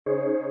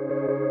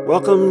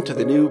Welcome to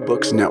the New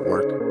Books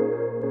Network.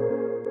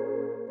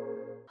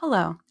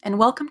 Hello, and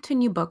welcome to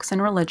New Books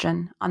in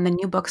Religion on the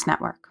New Books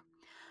Network.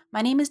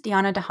 My name is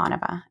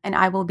Deatra, and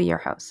I will be your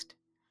host.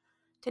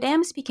 Today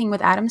I'm speaking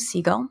with Adam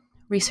Siegel,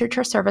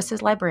 Researcher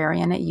Services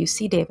Librarian at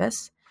UC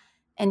Davis,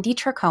 and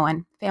Deatra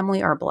Cohen,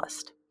 Family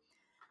Herbalist.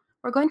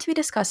 We're going to be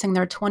discussing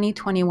their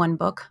 2021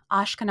 book,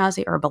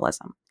 Ashkenazi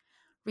Herbalism,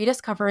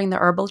 Rediscovering the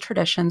Herbal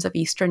Traditions of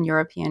Eastern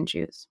European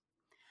Jews.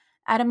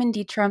 Adam and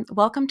Deatra,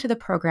 welcome to the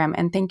program,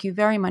 and thank you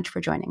very much for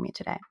joining me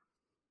today.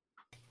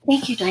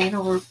 Thank you,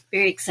 Diana. We're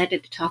very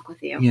excited to talk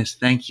with you. Yes,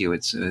 thank you.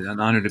 It's an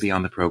honor to be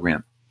on the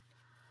program.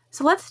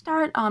 So let's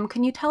start.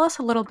 Can you tell us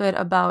a little bit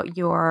about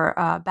your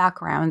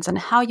backgrounds and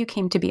how you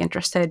came to be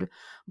interested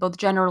both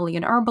generally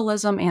in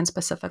herbalism and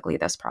specifically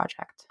this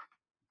project?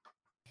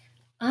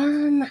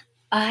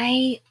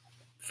 I,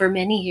 for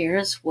many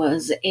years,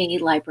 was a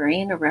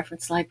librarian, a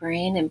reference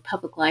librarian in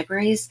public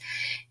libraries,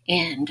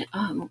 and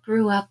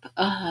grew up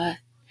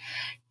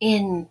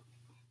in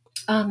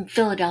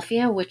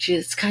Philadelphia, which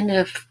is kind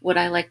of what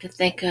I like to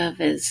think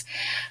of as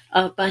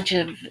a bunch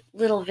of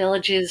little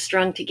villages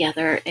strung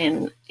together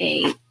in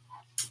a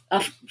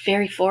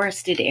very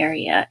forested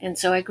area. And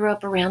so I grew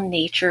up around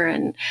nature,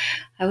 and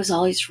I was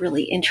always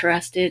really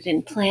interested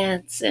in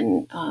plants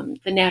and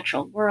the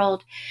natural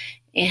world.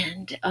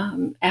 And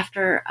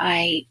after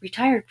I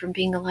retired from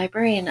being a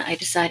librarian, I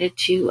decided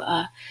to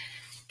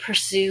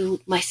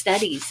pursue my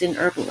studies in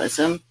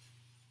herbalism.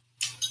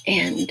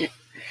 And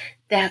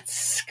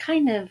that's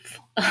kind of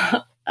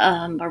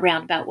a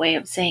roundabout way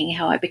of saying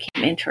how I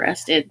became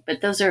interested.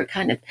 But those are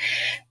kind of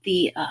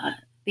the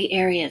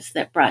areas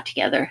that brought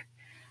together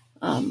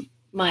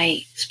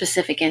my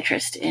specific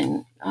interest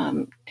in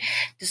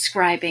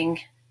describing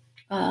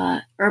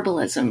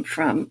herbalism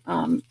from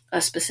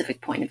a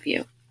specific point of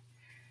view.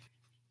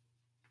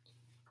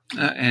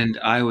 And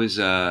I was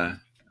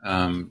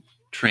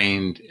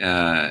trained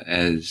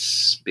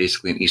as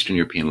basically an Eastern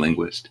European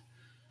linguist,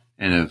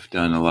 and have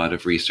done a lot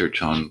of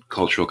research on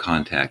cultural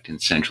contact in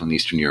Central and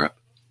Eastern Europe,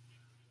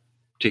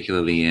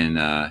 particularly in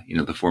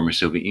the former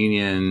Soviet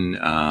Union,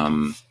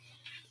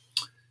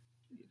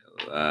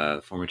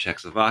 former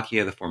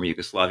Czechoslovakia, the former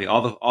Yugoslavia,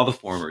 all the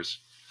formers,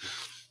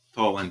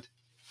 Poland,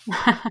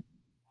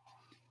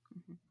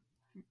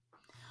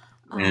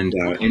 and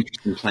Okay.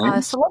 interesting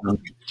plants.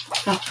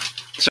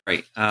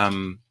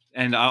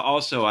 And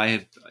also I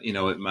have, in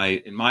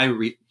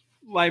my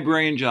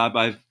librarian job,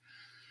 I've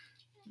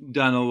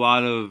done a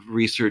lot of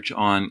research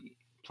on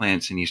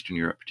plants in Eastern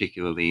Europe,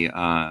 particularly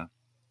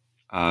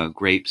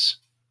grapes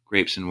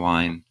and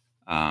wine,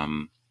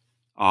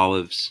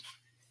 olives,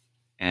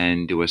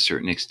 and to a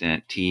certain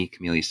extent, tea,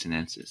 Camellia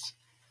sinensis.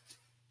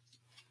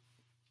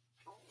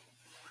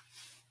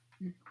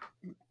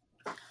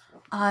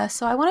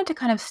 So I wanted to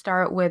kind of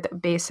start with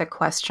basic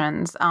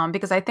questions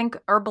because I think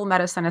herbal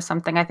medicine is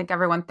something I think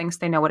everyone thinks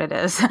they know what it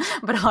is,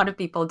 but a lot of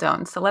people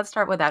don't. So let's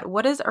start with that.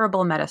 What is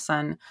herbal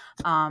medicine?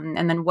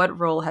 And then what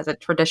role has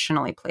it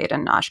traditionally played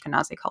in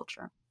Ashkenazi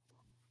culture?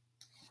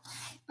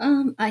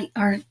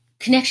 Our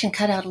connection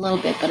cut out a little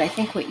bit, but I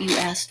think what you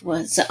asked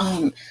was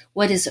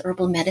what is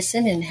herbal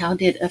medicine and how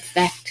did it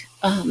affect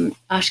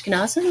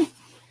Ashkenazim?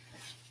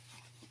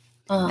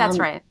 That's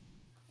right.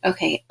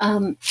 Okay.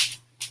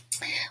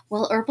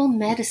 Well, herbal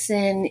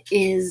medicine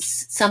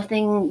is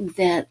something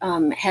that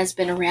has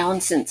been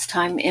around since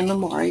time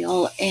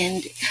immemorial,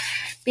 and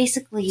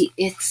basically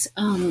it's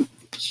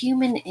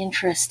human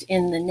interest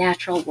in the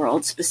natural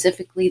world,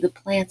 specifically the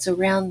plants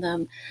around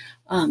them,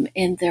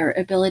 and their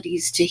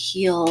abilities to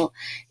heal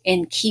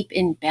and keep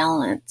in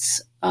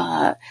balance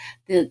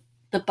the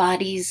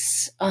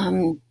body's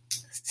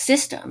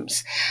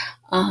systems,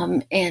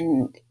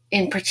 and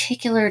in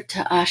particular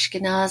to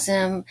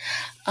Ashkenazim.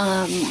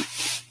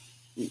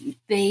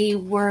 They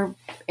were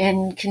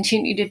and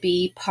continue to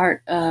be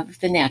part of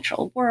the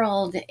natural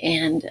world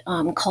and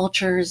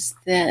cultures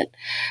that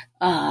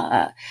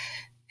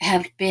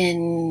have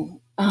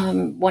been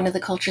one of the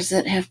cultures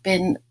that have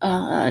been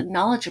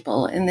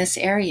knowledgeable in this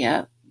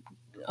area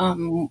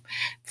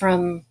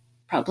from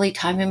probably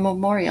time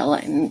immemorial.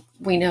 And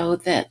we know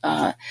that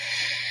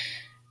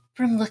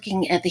from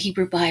looking at the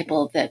Hebrew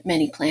Bible that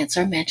many plants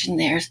are mentioned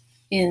there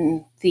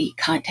in the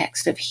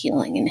context of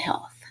healing and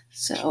health.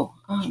 So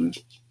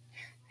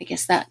I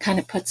guess that kind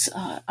of puts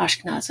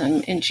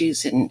Ashkenazim and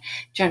Jews in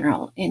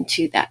general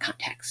into that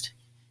context.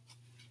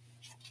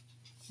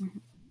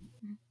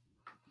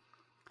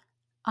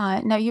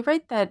 Now, you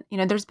write that,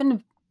 there's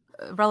been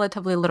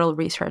relatively little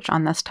research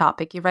on this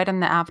topic. You write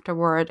in the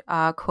afterword,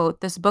 quote,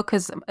 "This book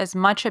is as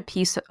much a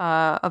piece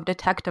of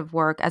detective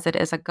work as it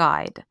is a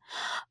guide."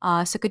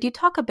 So could you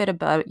talk a bit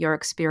about your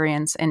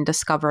experience in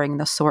discovering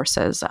the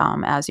sources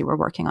as you were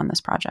working on this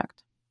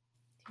project?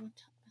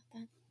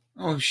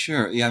 Oh,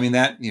 sure. Yeah, I mean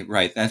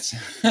right. That's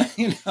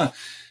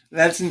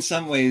that's in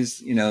some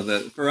ways,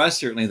 for us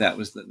certainly that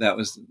was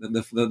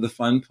the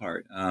fun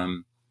part.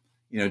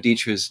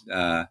 Deatra's,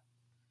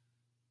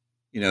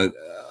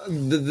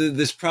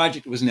 this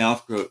project was an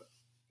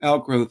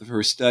outgrowth of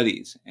her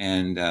studies.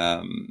 And,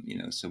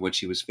 so what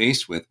she was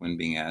faced with when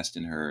being asked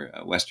in her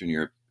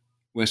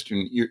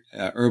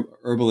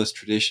herbalist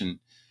tradition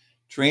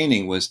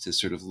training was to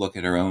sort of look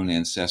at her own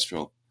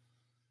ancestral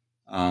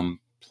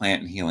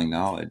plant and healing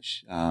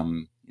knowledge.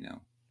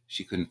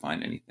 She couldn't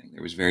find anything.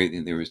 There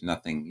was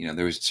nothing,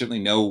 there was certainly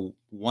no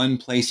one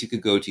place you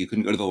could go to. You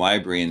couldn't go to the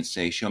library and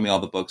say, show me all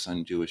the books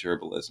on Jewish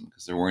herbalism,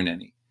 because there weren't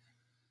any.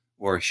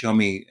 Or show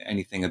me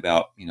anything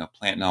about,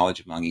 plant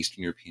knowledge among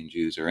Eastern European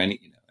Jews, or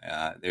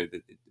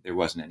there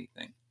wasn't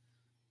anything.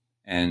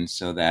 And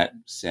so that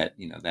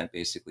that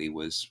basically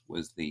was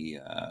the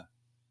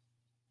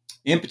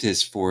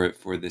impetus for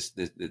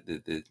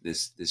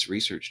this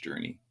research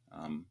journey.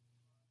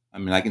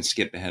 I can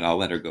skip ahead. I'll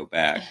let her go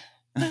back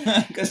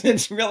because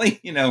it's really,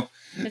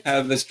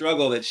 the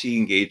struggle that she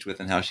engaged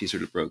with and how she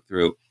sort of broke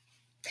through.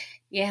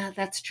 Yeah,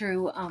 that's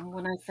true.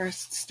 When I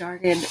first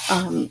started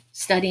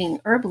studying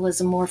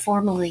herbalism more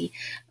formally,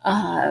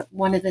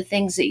 one of the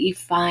things that you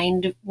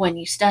find when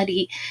you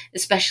study,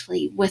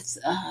 especially with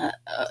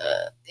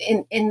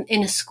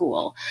in a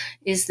school,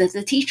 is that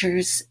the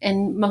teachers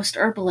and most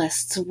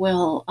herbalists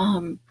will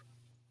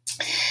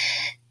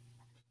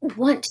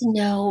want to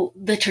know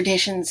the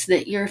traditions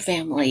that your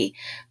family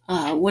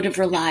would have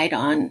relied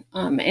on.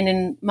 And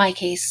in my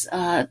case,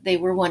 they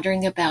were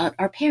wondering about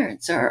our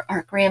parents or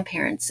our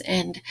grandparents.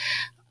 And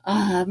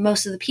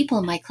most of the people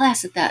in my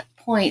class at that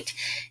point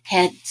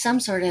had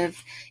some sort of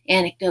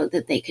anecdote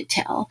that they could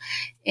tell.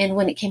 And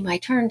when it came my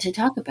turn to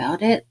talk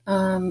about it,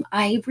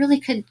 I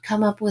really could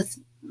come up with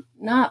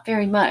not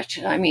very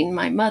much. I mean,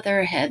 my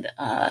mother had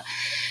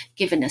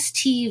given us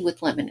tea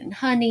with lemon and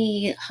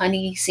honey.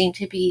 Honey seemed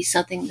to be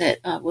something that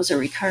was a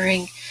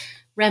recurring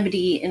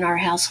remedy in our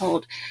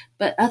household.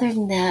 But other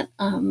than that,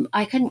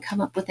 I couldn't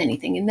come up with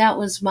anything. And that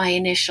was my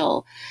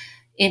initial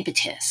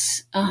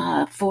impetus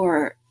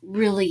for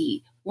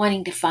really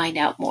wanting to find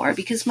out more,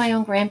 because my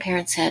own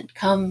grandparents had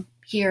come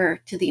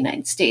here to the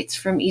United States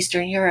from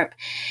Eastern Europe.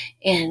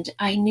 And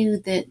I knew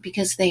that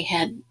because they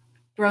had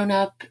grown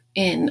up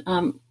in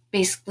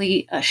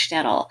basically a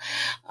shtetl,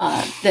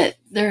 that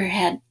there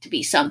had to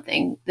be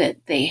something that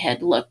they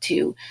had looked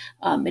to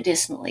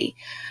medicinally,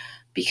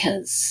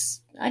 because,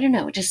 I don't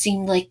know, it just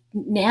seemed like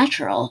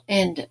natural.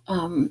 And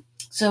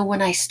so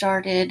when I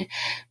started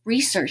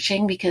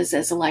researching, because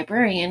as a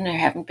librarian, I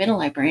haven't been a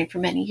librarian for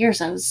many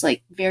years, I was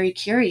like very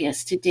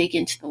curious to dig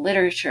into the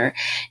literature.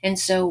 And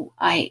so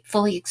I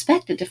fully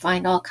expected to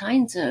find all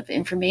kinds of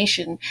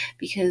information,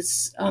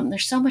 because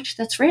there's so much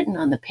that's written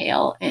on the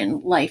Pale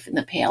and life in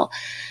the Pale.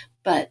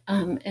 But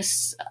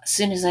as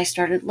soon as I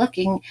started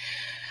looking,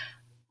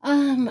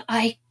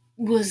 I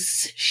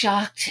was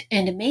shocked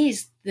and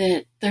amazed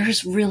that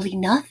there's really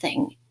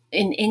nothing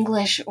in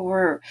English,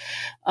 or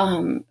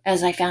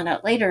as I found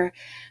out later,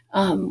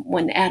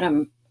 when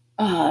Adam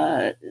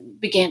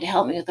began to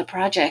help me with the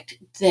project,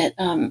 that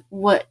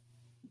what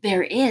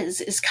there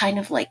is kind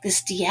of like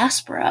this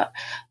diaspora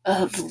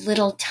of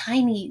little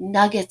tiny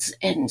nuggets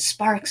and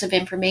sparks of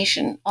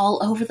information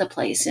all over the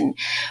place, in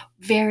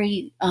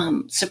very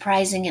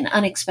surprising and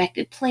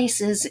unexpected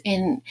places,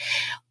 in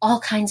all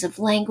kinds of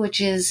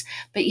languages.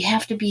 But you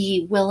have to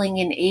be willing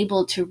and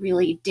able to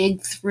really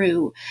dig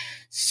through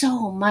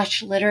so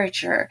much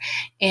literature,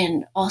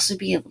 and also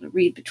be able to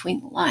read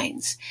between the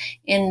lines.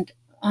 And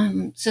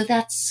so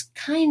that's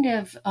kind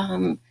of,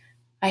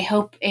 I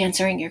hope,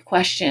 answering your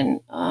question.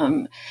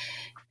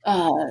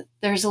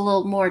 There's a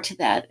little more to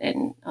that,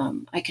 and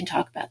I can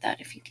talk about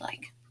that if you'd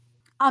like.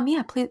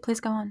 Yeah,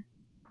 please go on.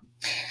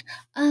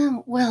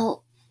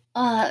 Well,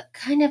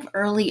 kind of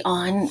early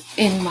on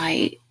in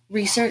my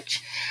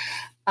research,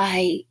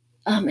 I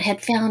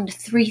had found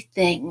three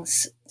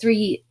books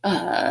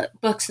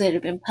that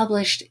had been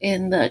published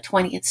in the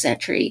 20th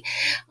century.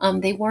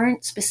 They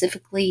weren't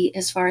specifically,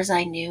 as far as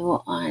I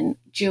knew, on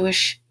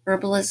Jewish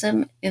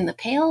herbalism in the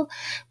Pale,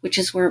 which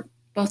is where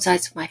both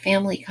sides of my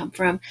family come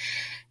from.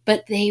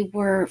 But they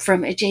were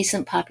from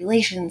adjacent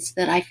populations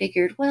that I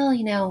figured, well,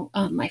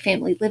 my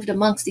family lived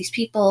amongst these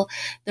people.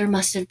 There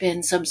must have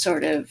been some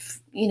sort of,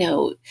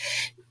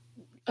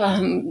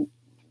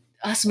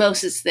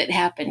 osmosis that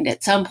happened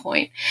at some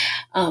point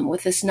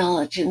with this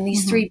knowledge. And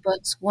these three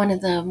books, one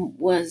of them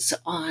was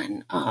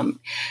on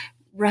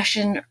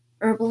Russian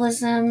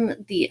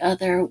herbalism, the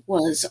other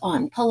was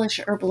on Polish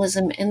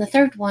herbalism, and the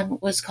third one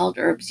was called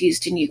Herbs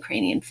Used in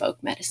Ukrainian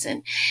Folk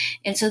Medicine.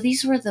 And so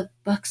these were the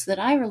books that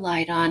I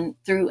relied on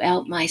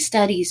throughout my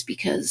studies,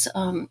 because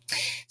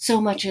so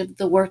much of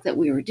the work that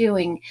we were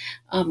doing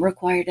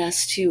required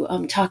us to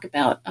talk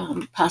about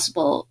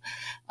possible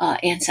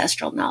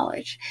ancestral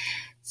knowledge.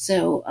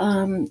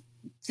 So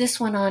this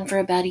went on for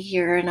about a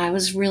year, and I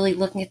was really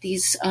looking at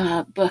these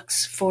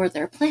books for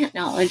their plant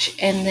knowledge.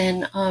 And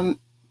then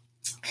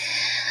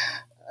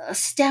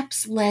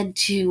steps led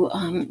to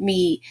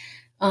me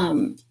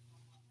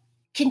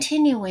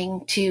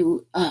continuing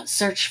to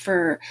search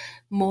for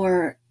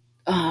more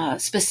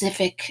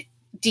specific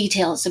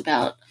details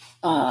about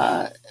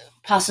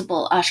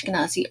possible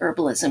Ashkenazi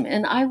herbalism.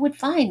 And I would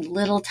find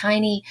little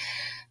tiny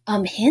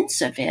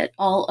hints of it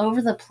all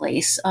over the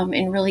place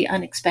in really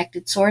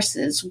unexpected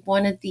sources.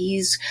 One of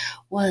these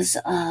was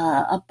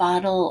a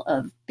bottle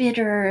of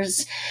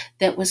bitters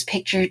that was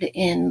pictured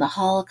in the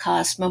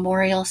Holocaust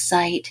Memorial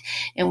Site.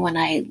 And when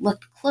I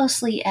looked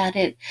closely at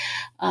it,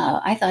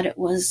 I thought it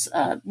was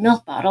a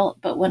milk bottle,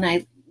 but when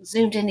I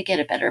zoomed in to get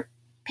a better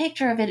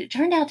picture of it, it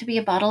turned out to be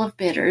a bottle of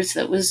bitters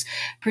that was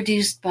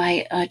produced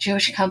by a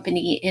Jewish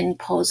company in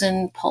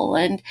Posen,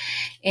 Poland,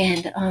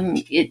 and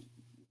it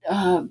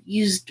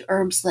used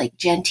herbs like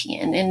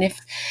gentian. And if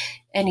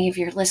any of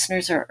your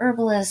listeners are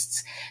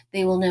herbalists,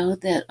 they will know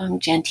that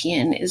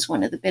gentian is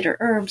one of the bitter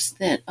herbs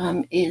that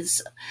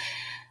is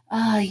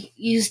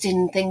used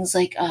in things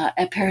like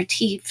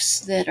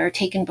aperitifs that are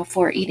taken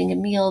before eating a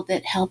meal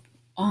that help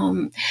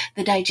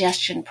the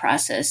digestion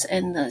process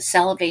and the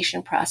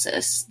salivation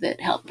process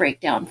that help break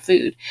down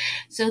food.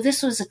 So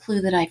this was a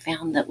clue that I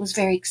found that was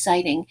very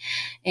exciting,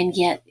 and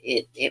yet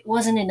it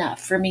wasn't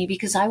enough for me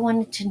because I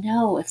wanted to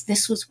know if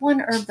this was one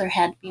herb, there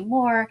had to be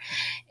more.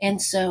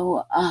 And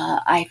so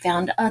I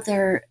found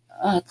other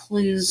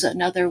clues.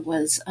 Another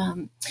was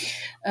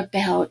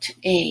about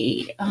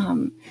a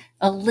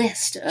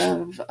list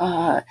of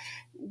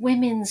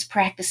women's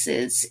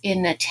practices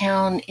in a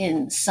town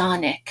in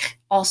Sonic,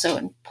 also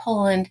in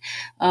Poland,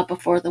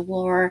 before the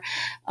war,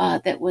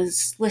 that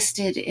was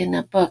listed in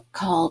a book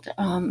called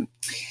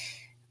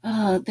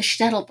the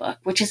Shtetl book,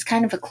 which is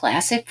kind of a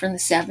classic from the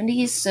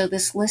 70s. So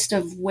this list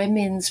of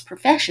women's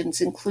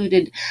professions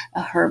included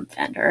a herb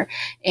vendor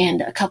and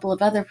a couple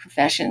of other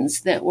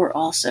professions that were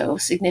also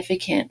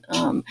significant.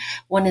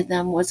 One of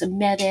them was a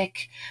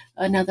medic,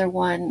 another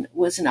one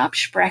was an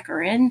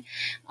Absprecherin,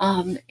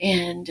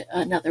 and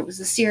another was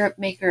a syrup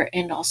maker,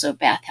 and also a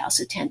bathhouse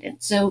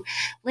attendant. So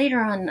later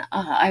on,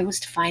 I was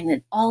to find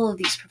that all of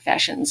these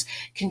professions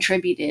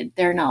contributed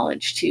their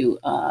knowledge to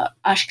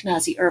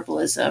Ashkenazi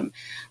herbalism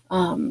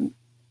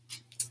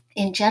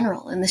in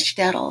general, in the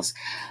shtetls.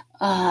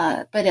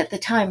 But at the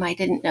time, I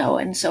didn't know.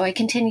 And so I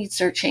continued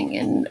searching.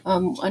 And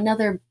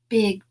another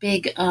big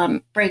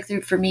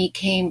breakthrough for me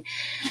came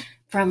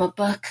from a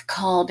book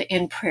called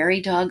And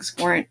Prairie Dogs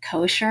Weren't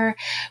Kosher,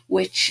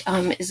 which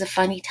is a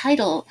funny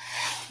title,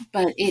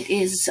 but it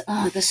is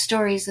the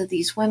stories of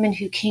these women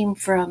who came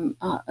from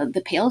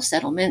the Pale of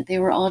Settlement. They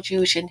were all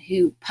Jewish and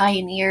who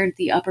pioneered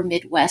the upper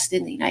Midwest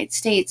in the United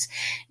States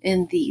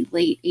in the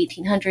late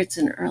 1800s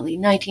and early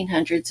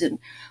 1900s. And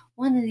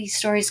one of these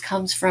stories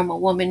comes from a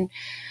woman,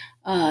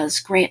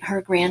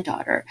 her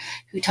granddaughter,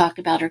 who talked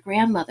about her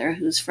grandmother,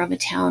 who's from a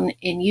town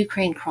in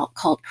Ukraine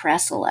called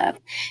Krasilev.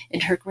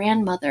 And her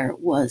grandmother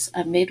was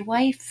a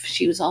midwife.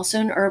 She was also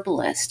an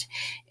herbalist.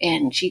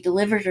 And she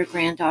delivered her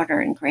granddaughter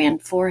in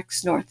Grand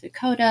Forks, North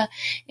Dakota.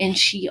 And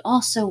she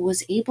also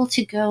was able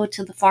to go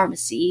to the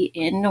pharmacy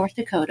in North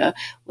Dakota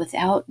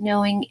without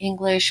knowing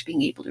English,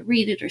 being able to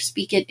read it or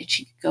speak it. And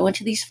she could go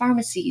into these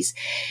pharmacies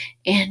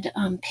and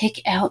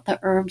pick out the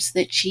herbs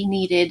that she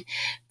needed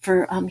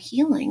for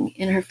healing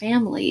in her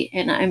family.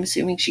 And I'm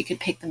assuming she could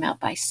pick them out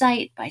by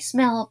sight, by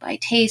smell, by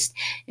taste,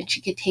 and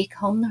she could take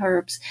home the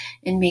herbs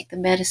and make the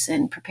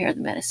medicine, prepare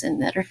the medicine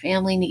that her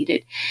family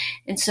needed.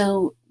 And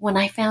so when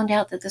I found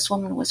out that this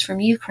woman was from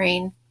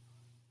Ukraine,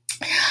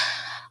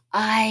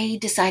 I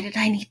decided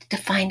I needed to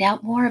find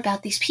out more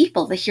about these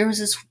people. Here was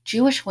this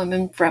Jewish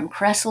woman from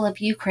Krasilev,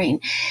 Ukraine.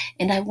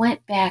 And I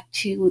went back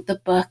to the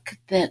book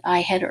that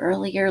I had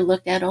earlier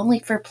looked at only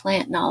for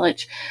plant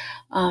knowledge.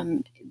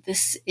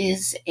 This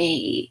is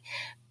a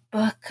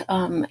book.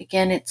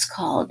 Again, it's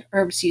called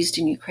Herbs Used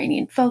in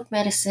Ukrainian Folk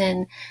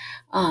Medicine.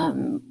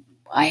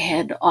 I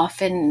had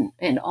often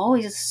and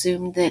always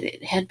assumed that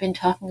it had been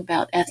talking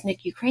about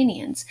ethnic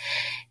Ukrainians.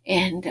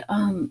 And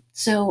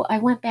so I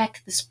went back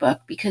to this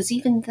book because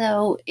even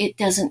though it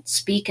doesn't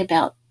speak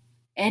about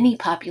any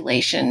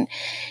population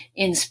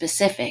in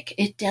specific,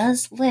 it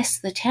does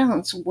list the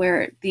towns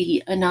where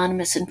the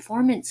anonymous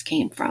informants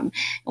came from.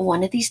 And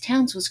one of these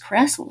towns was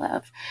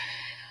Krasilev.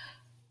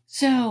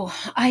 So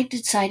I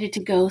decided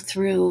to go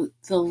through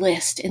the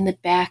list in the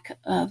back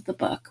of the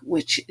book,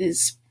 which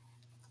is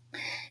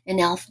an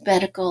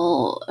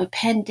alphabetical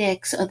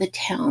appendix of the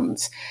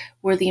towns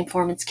where the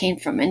informants came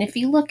from. And if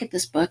you look at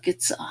this book,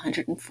 it's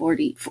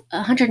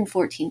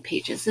 114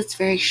 pages. It's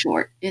very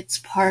short. It's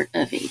part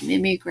of a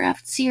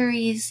mimeographed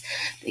series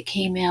that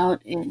came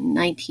out in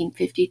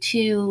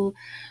 1952.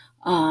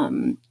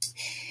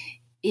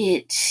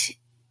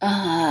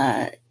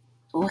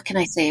 What can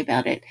I say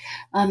about it?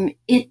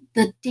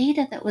 The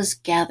data that was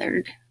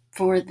gathered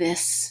for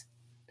this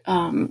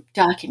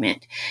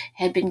document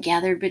had been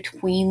gathered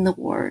between the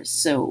wars.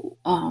 So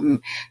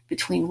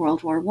between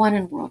World War I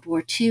and World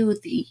War II,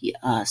 the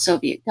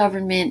Soviet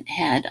government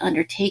had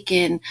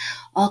undertaken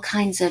all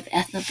kinds of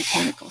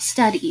ethnobotanical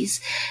studies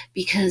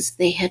because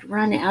they had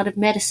run out of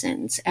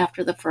medicines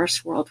after the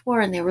First World War,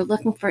 and they were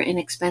looking for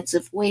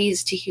inexpensive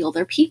ways to heal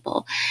their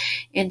people.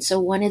 And so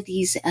one of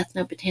these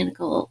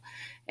ethnobotanical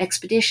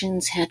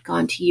expeditions had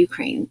gone to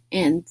Ukraine,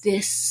 and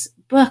this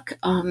book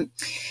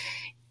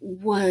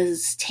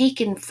was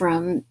taken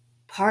from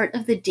part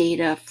of the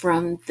data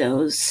from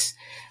those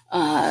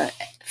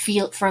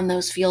from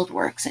those field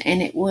works,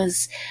 and it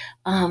was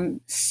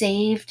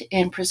saved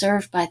and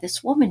preserved by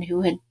this woman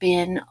who had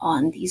been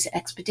on these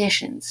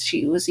expeditions.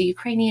 She was a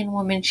Ukrainian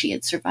woman. She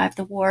had survived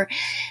the war,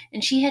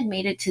 and she had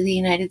made it to the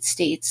United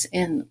States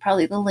in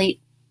probably the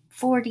late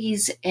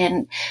 40s,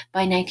 and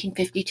by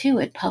 1952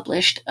 had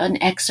published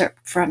an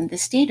excerpt from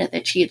this data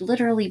that she had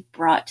literally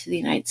brought to the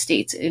United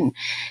States in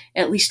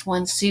at least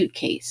one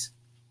suitcase.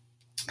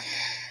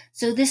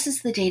 So this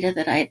is the data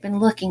that I had been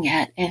looking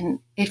at. And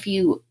if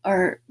you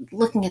are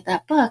looking at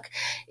that book,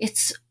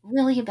 it's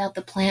really about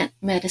the plant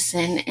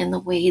medicine and the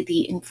way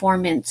the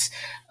informants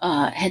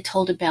had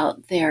told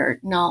about their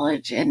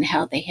knowledge and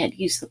how they had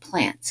used the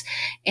plants.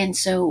 And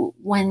so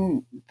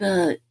when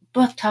the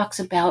book talks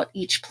about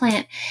each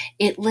plant,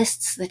 it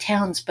lists the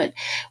towns. But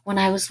when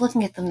I was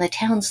looking at them, the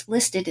towns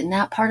listed in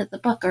that part of the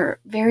book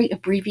are very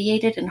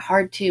abbreviated and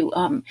hard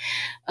to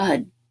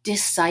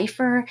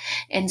decipher,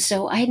 and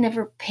so I had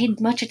never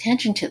paid much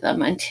attention to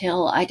them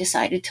until I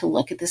decided to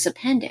look at this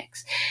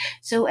appendix.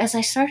 So as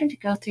I started to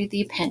go through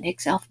the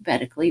appendix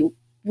alphabetically,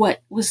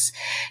 what was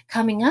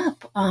coming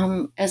up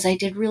as I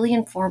did really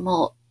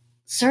informal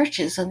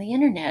searches on the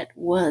internet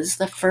was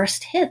the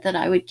first hit that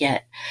I would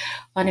get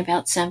on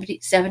about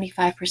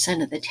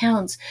 75% of the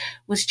towns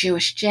was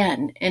Jewish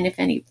Gen. And if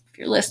any of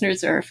your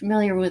listeners are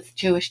familiar with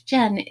Jewish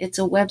Gen, it's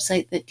a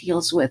website that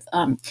deals with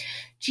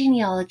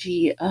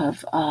genealogy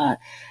of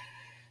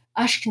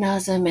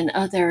Ashkenazim and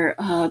other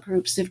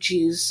groups of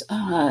Jews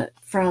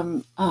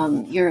from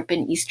Europe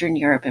and Eastern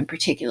Europe in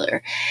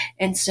particular.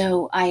 And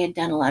so I had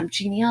done a lot of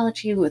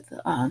genealogy with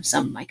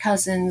some of my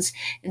cousins.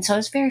 And so I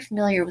was very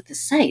familiar with the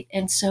site.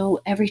 And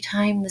so every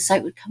time the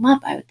site would come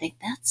up, I would think,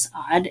 that's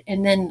odd.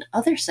 And then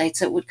other sites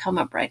that would come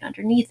up right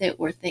underneath it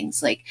were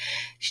things like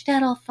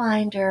Shtetl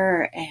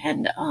Finder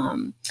and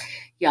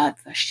Yad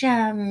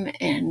Vashem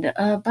and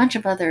a bunch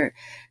of other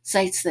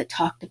sites that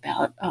talked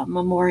about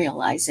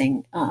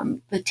memorializing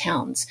the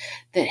towns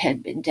that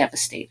had been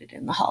devastated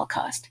in the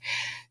Holocaust.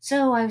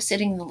 So I was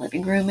sitting in the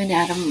living room, and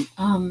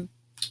Adam,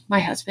 my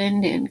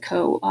husband and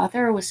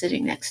co-author, was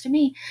sitting next to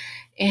me.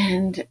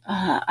 And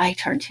I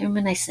turned to him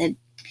and I said,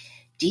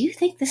 "Do you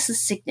think this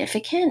is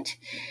significant?"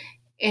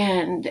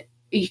 And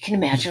you can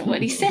imagine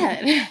what he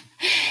said.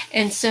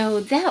 And so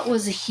that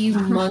was a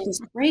humongous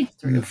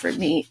breakthrough for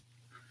me.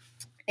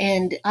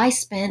 And I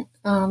spent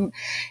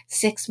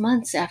 6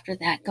 months after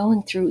that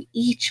going through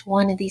each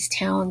one of these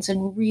towns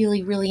and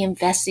really, really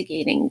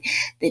investigating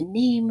the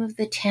name of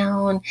the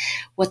town,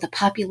 what the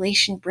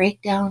population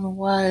breakdown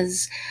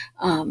was,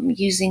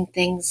 using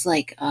things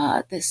like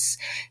this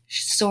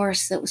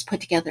source that was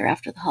put together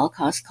after the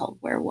Holocaust called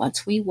Where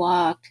Once We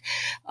Walked,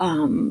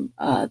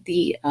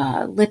 the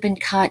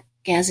Lippincott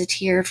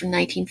Gazetteer from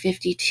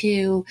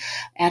 1952.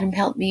 Adam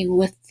helped me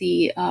with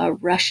the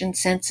Russian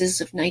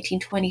census of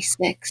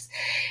 1926.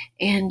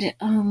 And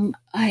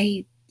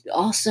I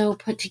also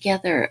put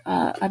together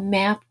a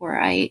map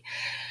where I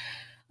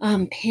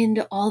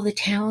pinned all the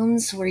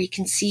towns where you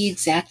can see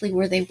exactly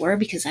where they were,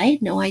 because I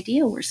had no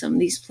idea where some of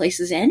these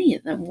places, any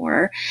of them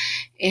were.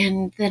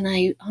 And then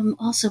I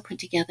also put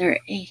together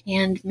a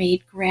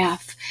handmade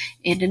graph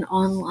and an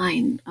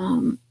online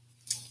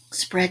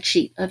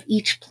spreadsheet of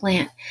each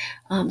plant,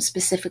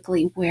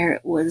 specifically where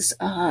it was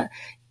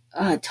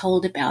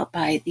told about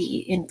by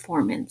the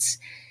informants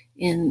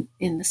in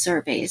the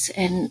surveys.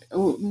 And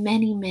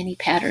many, many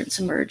patterns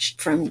emerged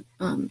from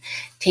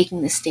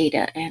taking this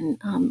data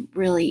and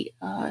really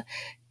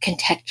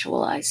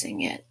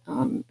contextualizing it.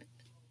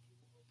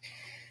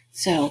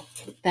 So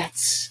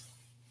that's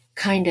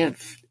kind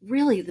of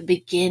really the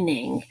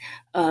beginning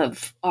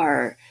of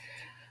our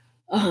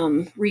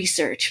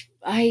research.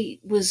 I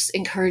was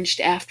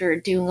encouraged after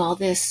doing all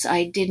this.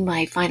 I did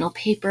my final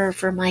paper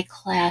for my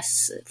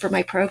class, for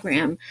my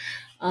program,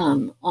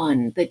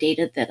 on the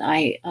data that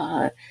I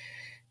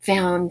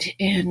found,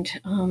 and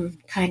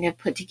kind of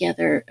put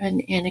together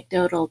an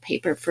anecdotal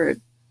paper for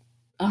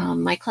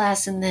my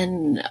class. And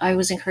then I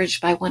was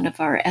encouraged by one of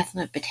our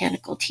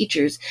ethnobotanical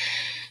teachers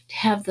to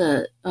have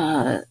the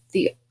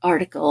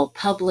article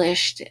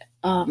published.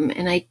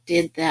 And I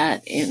did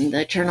that in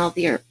the Journal of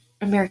the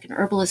American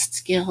Herbalists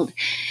Guild.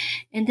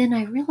 And then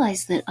I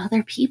realized that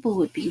other people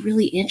would be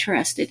really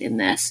interested in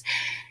this.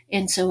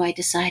 And so I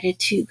decided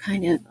to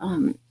kind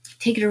of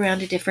take it around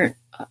to different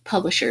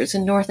publishers.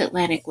 And North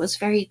Atlantic was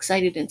very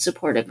excited and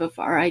supportive of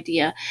our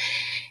idea.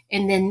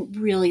 And then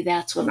really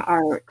that's when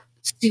our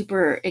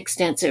super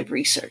extensive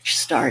research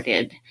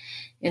started.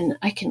 And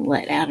I can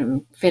let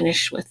Adam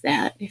finish with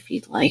that if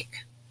you'd like.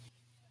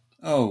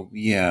 Oh,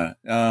 yeah.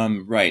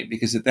 Right.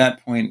 Because at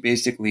that point,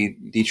 basically,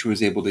 Deatra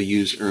was able to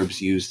use herbs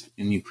used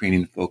in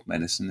Ukrainian folk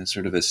medicine as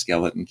sort of a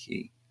skeleton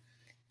key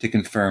to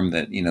confirm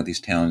that,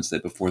 these towns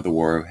that before the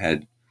war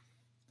had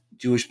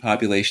Jewish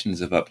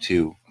populations of up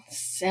to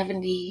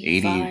 70,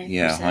 80,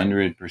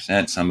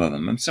 100%, some of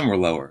them. And some were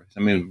lower. I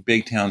mean,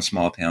 big towns,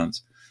 small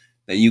towns,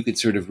 that you could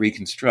sort of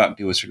reconstruct,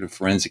 do a sort of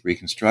forensic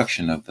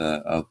reconstruction of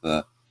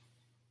the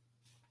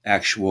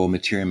actual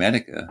materia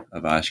medica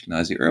of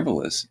Ashkenazi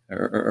herbalists, the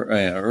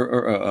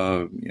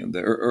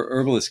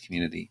herbalist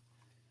community.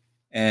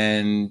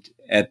 And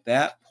at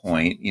that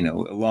point,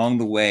 along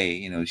the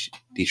way,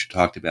 Deatra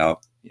talked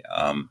about,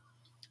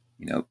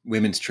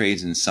 women's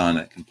trades in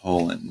Sonic in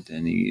Poland,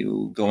 and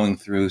you going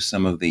through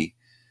some of the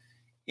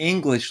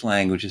English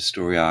language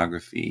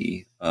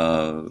historiography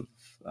of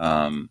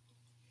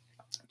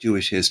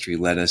Jewish history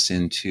led us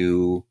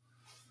into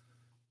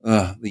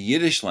the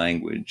Yiddish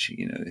language,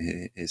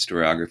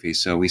 historiography.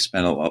 So we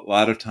spent a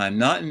lot of time,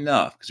 not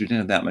enough because we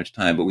didn't have that much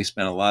time, but we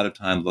spent a lot of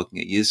time looking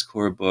at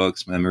Yizkor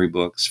books, memory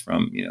books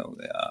from,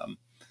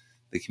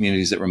 the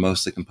communities that were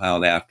mostly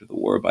compiled after the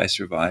war by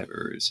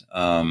survivors.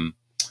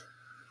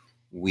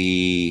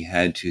 We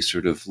had to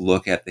sort of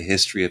look at the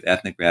history of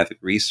ethnographic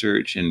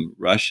research in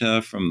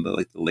Russia from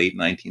the late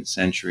 19th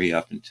century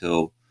up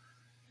until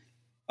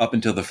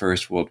the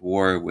First World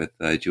War with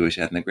the Jewish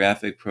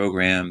ethnographic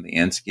program, the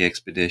Ansky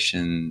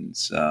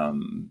expeditions,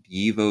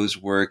 Yivo's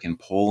work in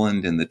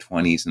Poland in the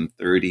 20s and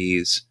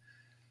 30s,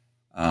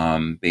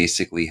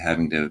 basically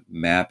having to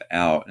map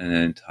out an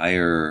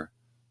entire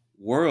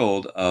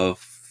world of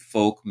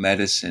folk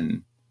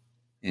medicine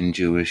in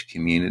Jewish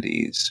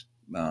communities,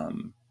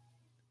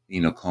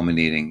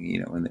 culminating,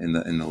 in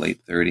the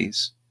late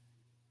 30s.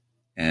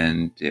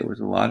 And it was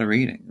a lot of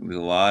reading. It was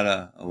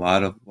a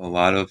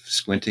lot of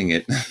squinting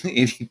at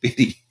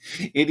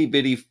itty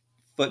bitty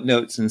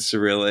footnotes in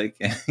Cyrillic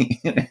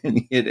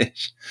and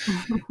Yiddish.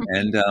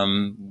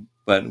 And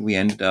but we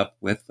ended up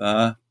with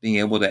being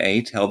able to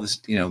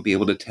be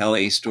able to tell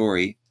a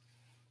story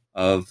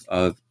of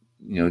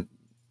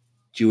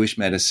Jewish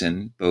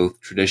medicine, both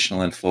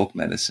traditional and folk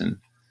medicine,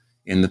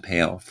 in the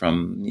Pale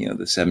from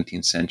the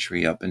 17th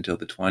century up until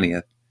the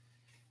 20th,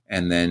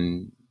 and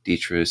then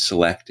Deatra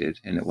selected,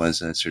 and it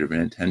was a sort of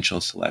an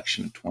intentional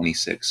selection of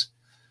 26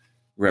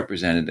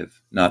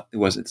 representative.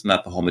 It's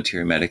not the whole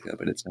Materia Medica,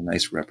 but it's a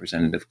nice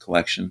representative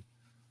collection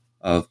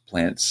of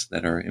plants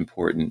that are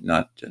important,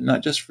 not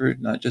just for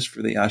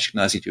the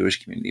Ashkenazi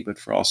Jewish community, but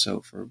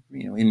also for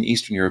in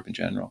Eastern Europe in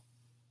general.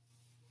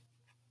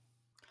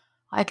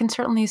 I can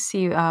certainly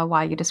see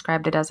why you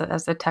described it as a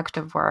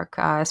detective work,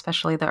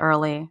 especially the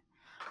early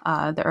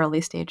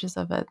stages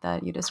of it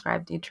that you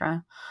described,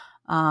 Deatra.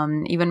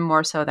 Even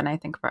more so than I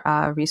think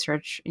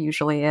research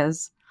usually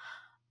is.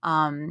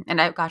 And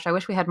I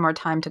wish we had more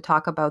time to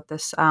talk about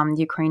this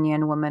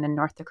Ukrainian woman in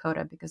North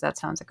Dakota, because that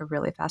sounds like a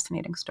really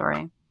fascinating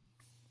story.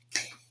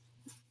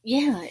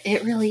 Yeah,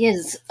 it really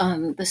is.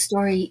 The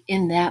story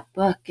in that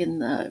book,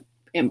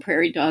 and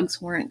Prairie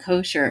Dogs Weren't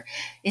Kosher,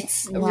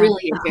 it's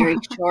really a very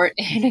short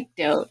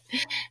anecdote,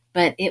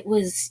 but it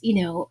was,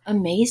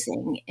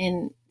 amazing.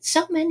 And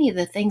so many of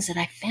the things that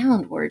I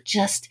found were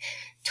just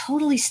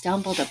totally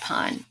stumbled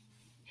upon.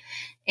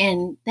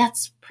 And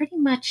that's pretty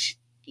much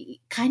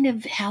kind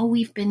of how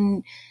we've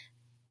been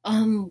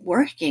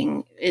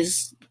working,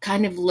 is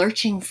kind of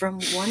lurching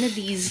from one of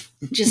these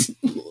just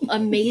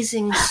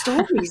amazing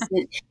stories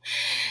that,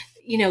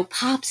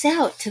 pops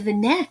out to the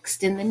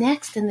next and the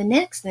next and the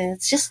next. And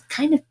it's just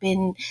kind of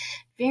been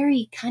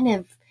very kind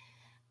of,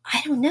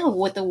 I don't know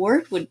what the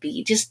word would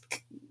be, just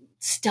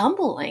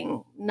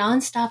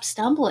nonstop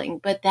stumbling.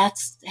 But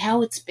that's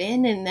how it's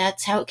been, and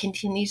that's how it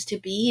continues to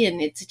be. And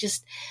it's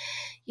just,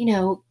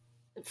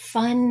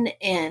 fun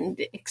and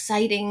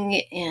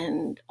exciting,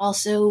 and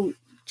also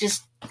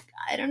just,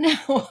 I don't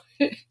know.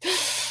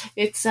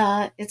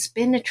 It's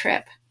been a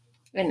trip,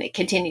 and it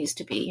continues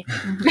to be.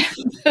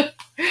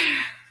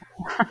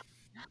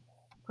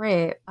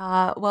 Great.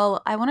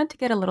 Well, I wanted to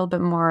get a little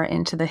bit more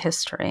into the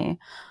history.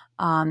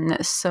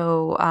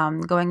 So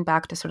going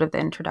back to sort of the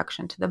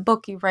introduction to the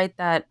book, you write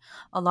that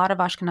a lot of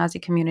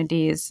Ashkenazi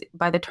communities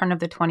by the turn of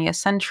the 20th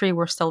century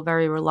were still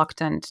very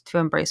reluctant to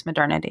embrace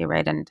modernity,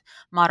 right? And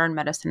modern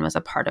medicine was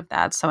a part of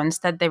that. So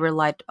instead, they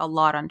relied a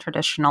lot on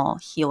traditional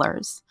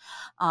healers.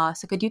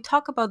 So could you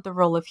talk about the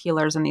role of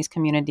healers in these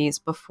communities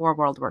before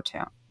World War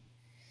II?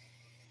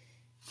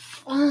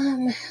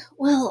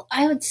 Well,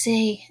 I would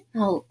say,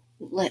 I'll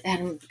let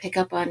Adam pick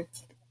up on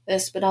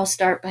this, but I'll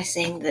start by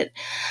saying that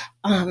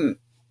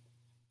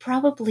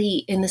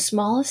probably in the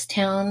smallest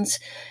towns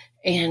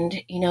and,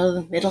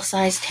 the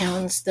middle-sized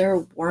towns, there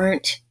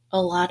wasn't a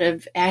lot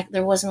of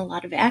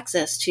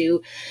access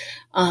to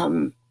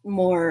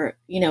more,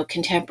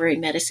 contemporary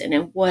medicine.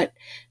 And what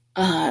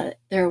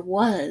there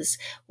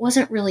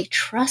wasn't really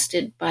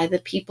trusted by the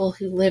people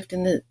who lived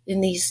in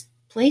these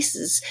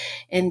places,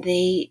 and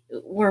they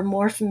were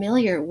more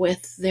familiar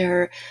with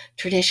their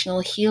traditional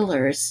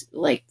healers,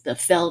 like the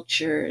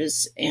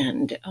Felchers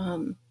and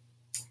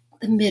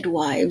the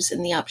midwives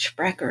and the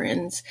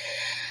Absprecherins,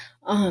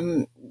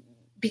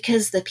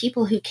 because the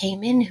people who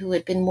came in who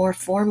had been more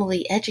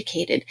formally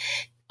educated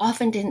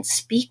often didn't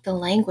speak the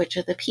language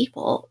of the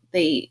people.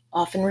 They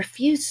often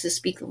refused to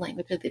speak the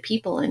language of the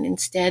people, and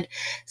instead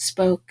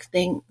spoke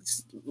the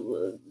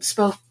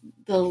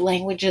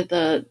language of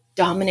the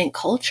dominant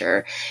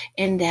culture.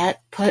 And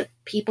that put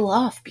people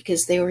off,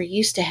 because they were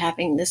used to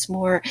having this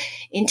more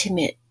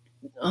intimate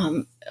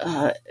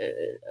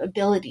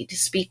ability to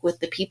speak with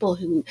the people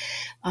who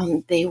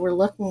they were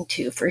looking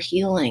to for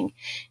healing.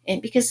 And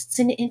because it's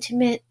an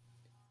intimate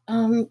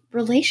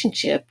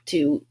relationship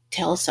to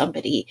tell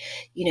somebody,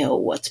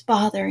 what's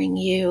bothering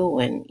you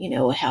and,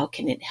 how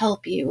can it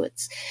help you?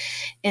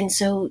 And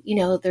so,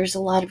 there's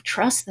a lot of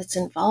trust that's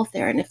involved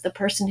there. And if the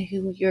person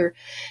who you're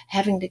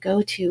having to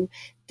go to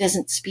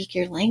doesn't speak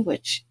your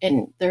language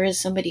and there is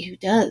somebody who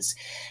does,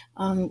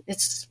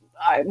 it's,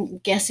 I'm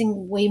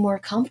guessing, way more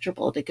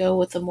comfortable to go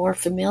with the more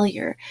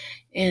familiar.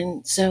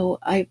 And so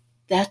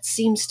that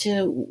seems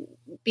to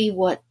be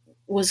what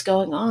was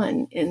going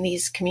on in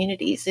these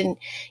communities. And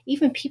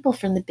even people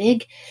from the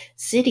big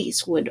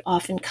cities would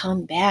often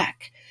come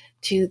back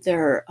to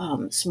their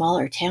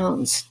smaller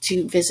towns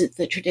to visit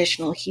the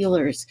traditional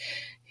healers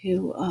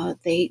who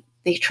they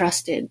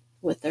trusted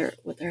with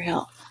their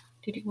health.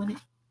 Did you want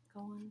to go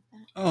on with that?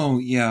 Oh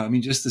yeah, I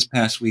mean, just this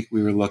past week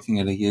we were looking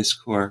at a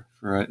Yizkor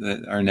for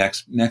our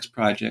next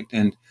project,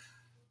 and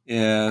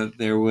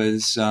there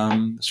was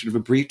sort of a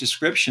brief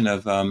description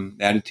of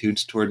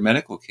attitudes toward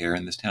medical care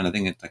in this town. I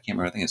can't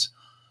remember. I think it's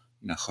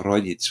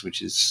Chorodic,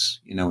 which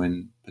is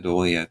in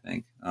Podolia, I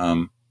think.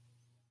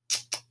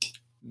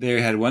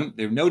 There was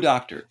no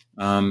doctor.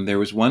 There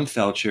was one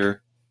felcher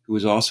who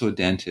was also a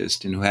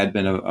dentist and who had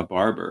been a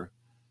barber.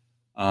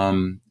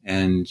 And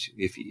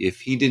if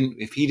he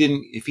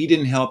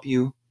didn't help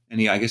you,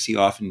 and I guess he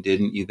often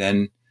didn't, you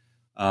then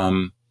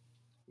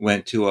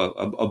went to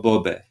a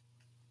bobe,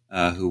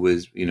 who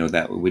was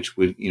which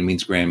would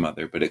means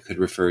grandmother, but it could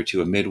refer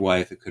to a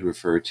midwife. It could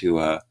refer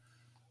to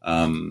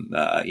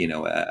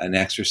an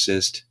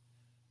exorcist.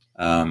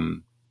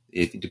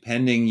 If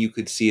depending, you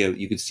could see a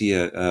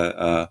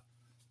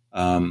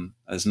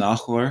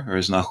znachor or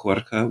a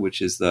znachorka,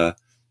 which is the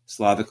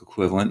Slavic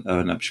equivalent of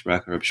an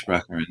Absprecher or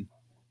Absprecherin.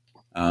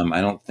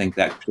 I don't think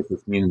that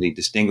particular community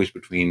distinguished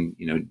between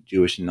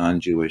Jewish and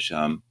non-Jewish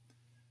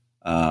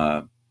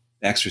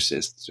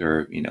exorcists,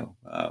 or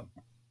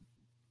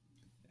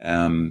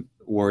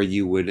or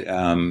you would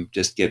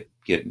just get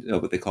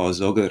what they call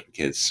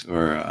zogerkes,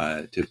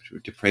 or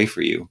to pray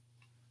for you,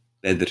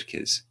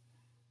 bedrkes.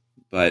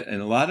 But in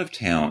a lot of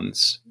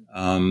towns,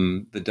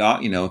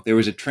 if there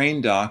was a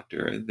trained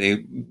doctor,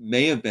 they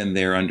may have been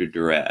there under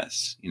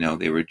duress.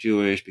 They were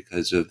Jewish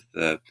because of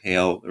the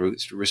pale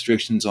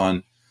restrictions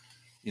on,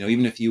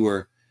 even if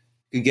you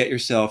could get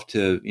yourself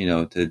to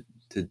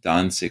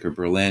Danzig or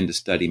Berlin to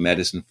study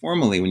medicine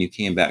formally, when you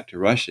came back to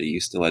Russia, you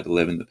still had to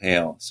live in the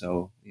Pale.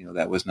 So,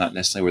 that was not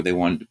necessarily where they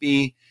wanted to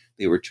be.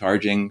 They were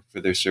charging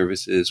for their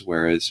services,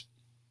 whereas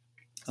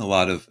a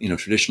lot of,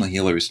 traditional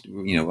healers,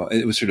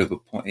 it was sort of a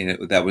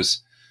point, that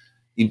was,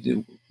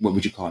 what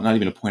would you call it? Not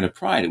even a point of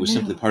pride. It was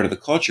simply part of the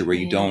culture where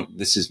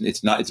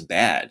it's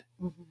bad.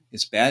 Mm-hmm.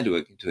 It's bad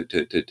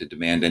to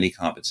demand any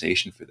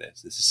compensation for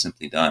this. This is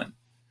simply done.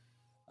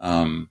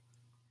 And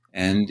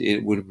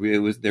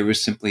there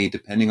was simply,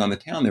 depending on the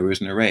town, there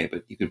was an array,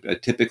 but a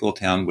typical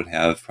town would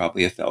have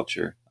probably a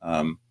felcher,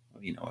 a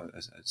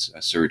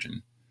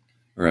surgeon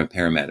or a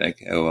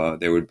paramedic.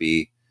 There would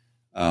be,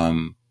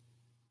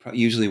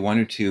 usually one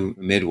or two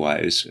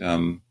midwives,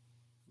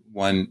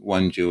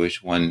 one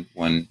Jewish, one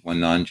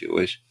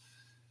non-Jewish.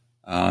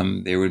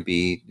 There would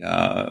be,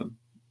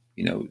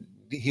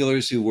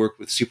 healers who work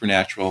with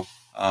supernatural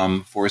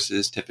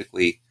forces,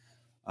 typically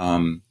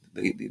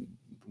the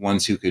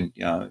ones who could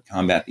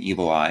combat the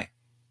evil eye,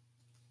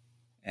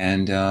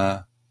 and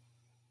the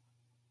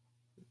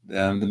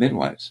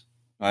midwives.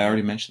 I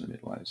already mentioned the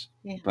midwives,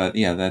 but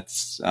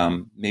that's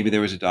maybe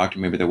there was a doctor,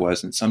 maybe there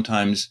wasn't.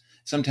 Sometimes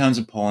some towns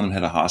in Poland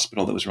had a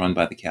hospital that was run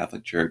by the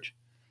Catholic Church.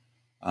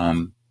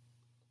 There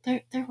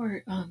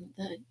were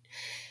the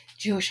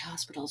Jewish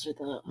hospitals, or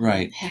the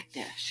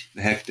Hekdesh.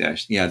 The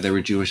Hekdesh, there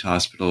were Jewish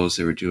hospitals,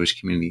 there were Jewish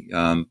community.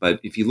 But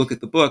if you look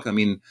at the book, I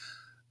mean,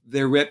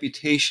 their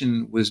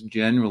reputation was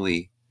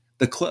generally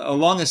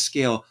along a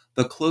scale.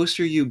 The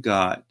closer you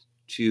got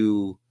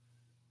to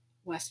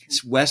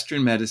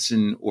Western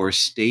medicine or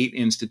state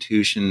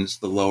institutions,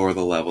 the lower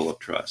the level of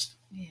trust.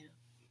 Yeah.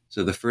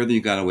 So the further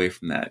you got away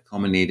from that,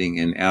 culminating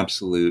in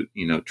absolute,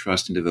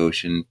 trust and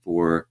devotion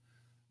for,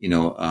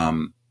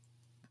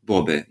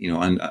 bobe,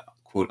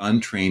 quote,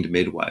 untrained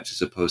midwives,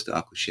 as opposed to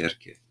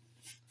akuszerki,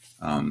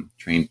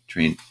 trained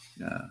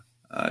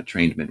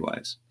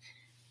midwives.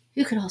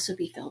 Who could also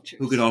be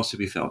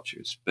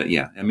felchers. But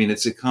I mean,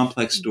 it's a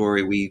complex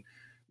story. We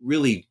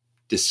really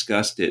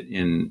discussed it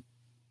in,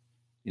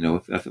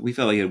 we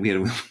felt like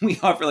we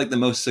offer like the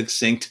most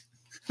succinct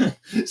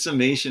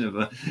summation of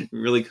a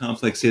really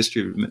complex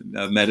history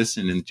of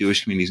medicine in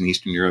Jewish communities in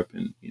Eastern Europe.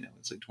 And,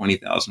 it's like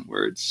 20,000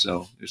 words.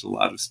 So there's a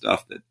lot of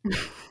stuff that,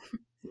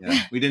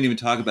 we didn't even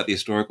talk about the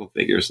historical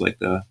figures like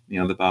the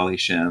Bali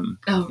Shem,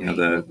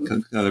 the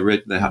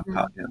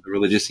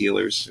religious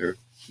healers, or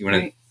you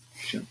want to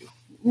jump in?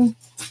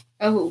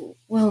 Oh,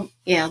 well,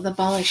 the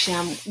Bali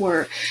Shem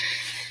were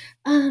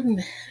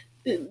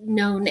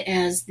known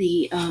as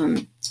the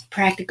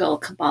practical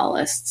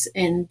Kabbalists,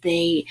 and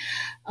they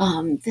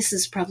this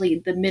is probably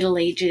the Middle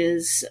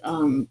Ages,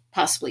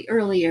 possibly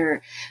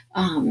earlier,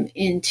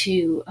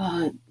 into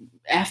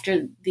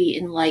after the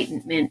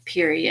Enlightenment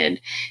period,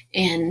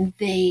 and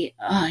they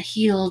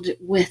healed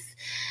with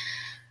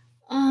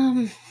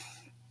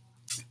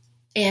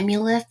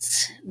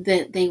amulets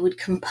that they would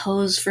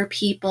compose for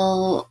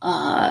people,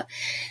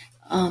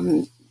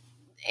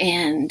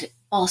 and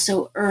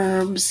also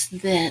herbs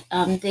that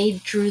they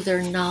drew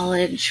their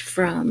knowledge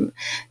from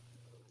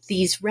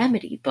these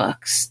remedy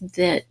books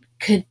that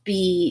could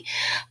be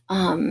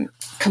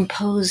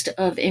composed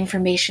of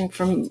information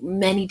from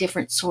many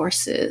different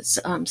sources.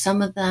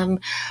 Some of them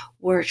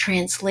were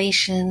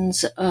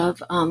translations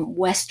of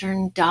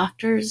Western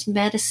doctors'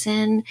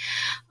 medicine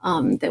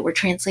that were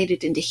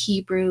translated into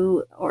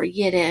Hebrew or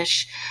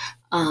Yiddish.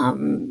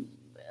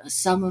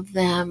 Some of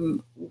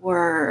them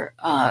were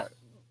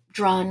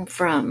drawn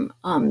from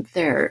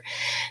their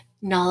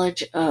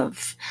knowledge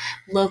of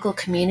local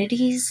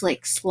communities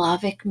like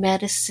Slavic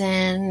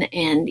medicine,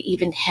 and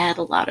even had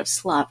a lot of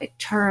Slavic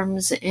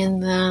terms in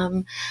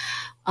them.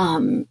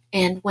 And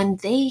when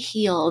they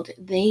healed,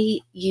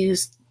 they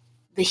used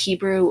the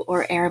Hebrew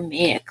or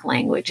Aramaic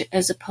language,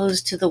 as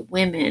opposed to the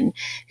women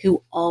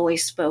who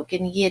always spoke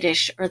in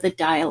Yiddish or the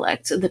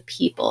dialects of the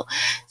people.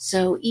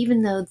 So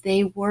even though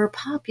they were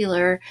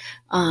popular,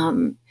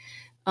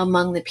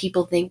 among the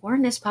people, they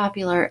weren't as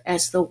popular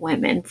as the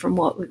women from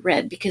what we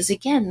read, because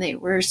again, they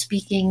were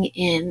speaking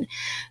in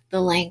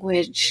the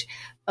language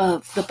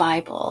of the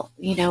Bible,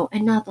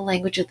 and not the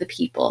language of the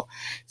people.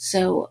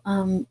 So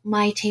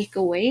my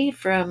takeaway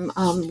from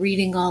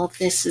reading all of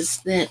this is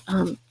that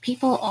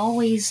people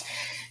always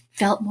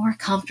felt more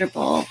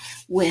comfortable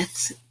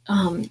with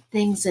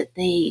things that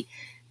they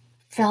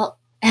felt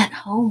at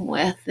home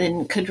with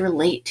and could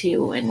relate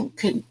to and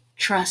could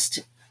trust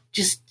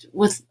just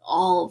with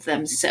all of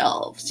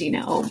themselves,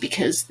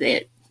 because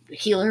the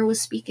healer was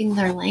speaking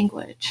their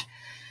language.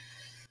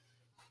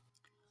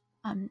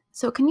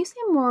 So can you say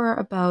more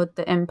about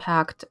the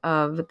impact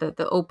of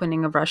the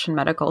opening of Russian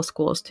medical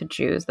schools to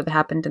Jews that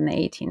happened in the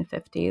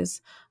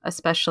 1850s,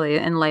 especially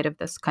in light of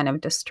this kind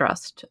of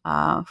distrust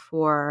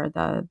for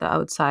the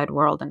outside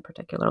world, and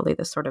particularly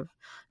the sort of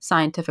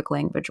scientific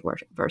language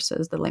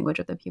versus the language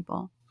of the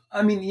people?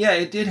 I mean, yeah,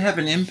 it did have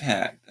an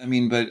impact. I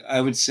mean, but I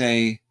would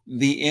say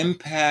the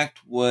impact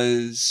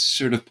was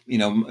sort of,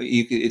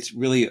 it's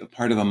really a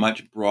part of a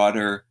much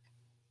broader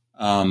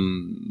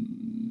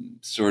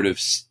sort of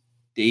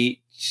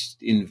state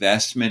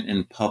investment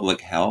in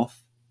public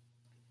health.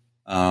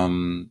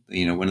 One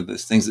of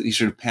those things that you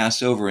sort of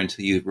pass over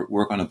until you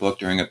work on a book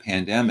during a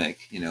pandemic,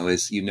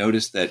 is you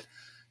notice that,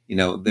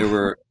 there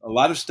were a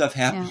lot of stuff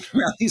happening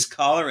around these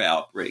cholera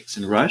outbreaks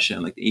in Russia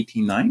in like the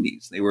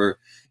 1890s. They were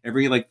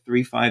every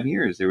 3-5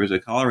 years, there was a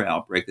cholera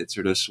outbreak that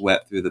sort of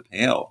swept through the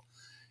Pale.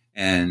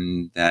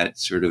 And that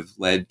sort of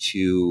led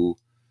to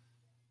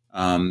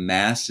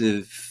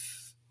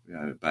massive,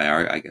 by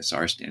our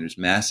standards,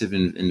 massive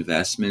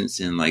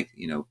investments in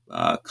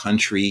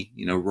country,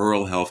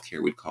 rural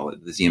healthcare, we'd call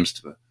it the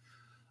Zemstva.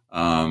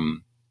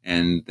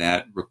 And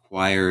that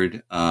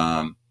required,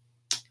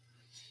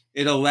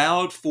 it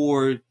allowed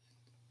for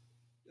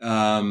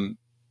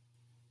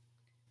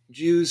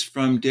Jews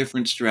from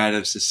different strata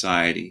of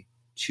society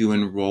to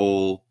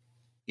enroll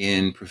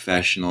in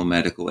professional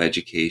medical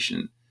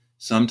education,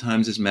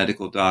 sometimes as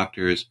medical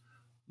doctors,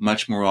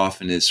 much more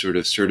often as sort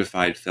of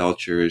certified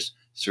felchers,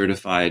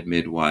 certified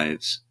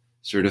midwives,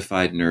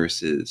 certified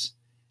nurses.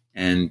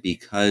 And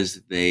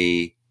because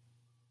they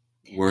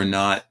were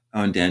not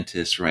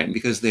dentists, right? And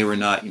because they were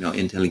not,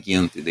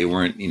 intelligente, they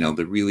weren't,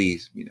 the really,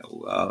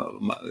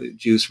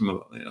 Jews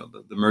from,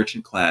 the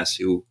merchant class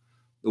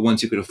the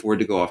ones who could afford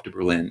to go off to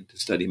Berlin to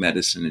study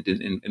medicine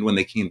and when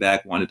they came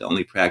back wanted to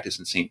only practice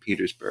in St.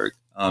 Petersburg.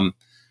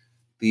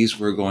 These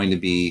were going to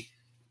be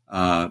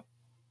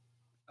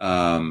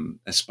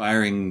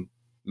aspiring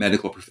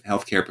medical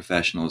healthcare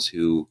professionals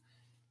who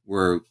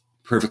were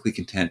perfectly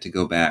content to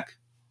go back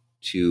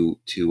to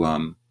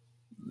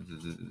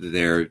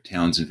their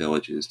towns and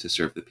villages to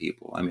serve the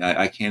people. I mean,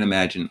 I can't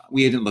imagine,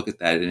 we didn't look at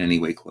that in any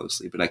way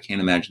closely, but I can't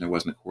imagine there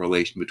wasn't a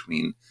correlation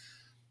between,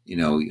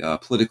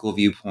 political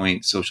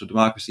viewpoint, social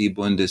democracy,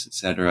 Bundes,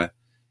 etc.,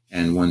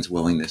 and one's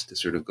willingness to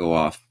sort of go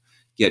off,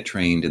 get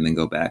trained, and then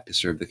go back to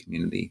serve the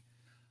community.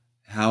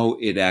 How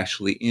it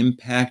actually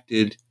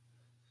impacted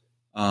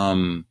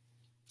the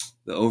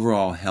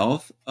overall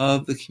health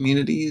of the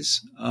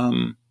communities.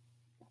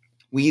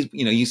 We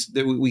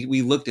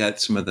looked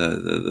at some of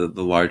the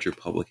larger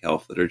public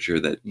health literature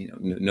that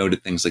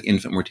noted things like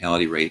infant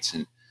mortality rates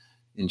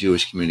in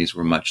Jewish communities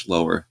were much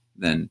lower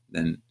than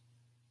in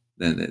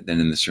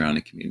the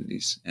surrounding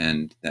communities,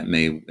 and that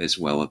may as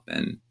well have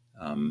been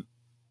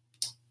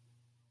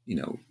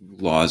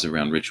laws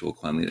around ritual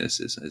cleanliness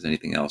as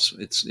anything else.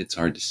 It's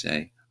hard to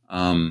say,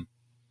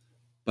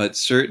 but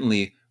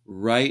certainly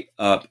right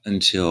up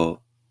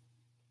until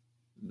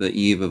the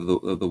eve of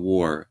the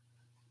war.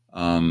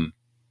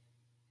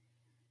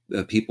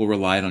 People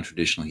relied on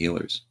traditional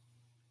healers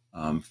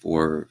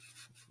for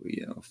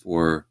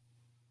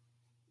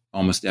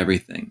almost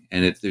everything,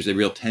 and there's a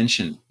real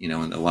tension, in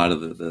a lot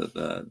of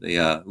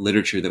the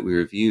literature that we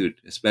reviewed,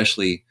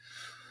 especially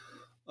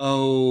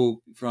from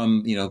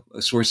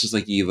sources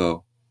like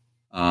Evo.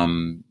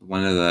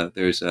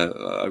 There's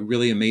a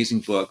really amazing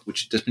book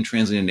which has just been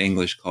translated into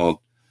English called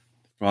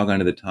 "Frog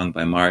Under the Tongue"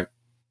 by Mark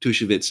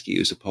Tushevitsky,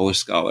 who's a Polish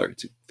scholar.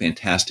 It's a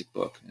fantastic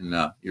book, and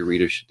your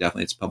readers should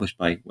definitely. It's published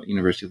by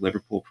University of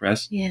Liverpool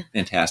Press. Yeah.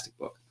 Fantastic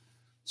book.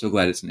 So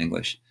glad it's in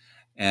English.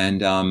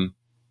 And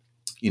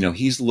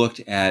he's looked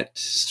at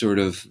sort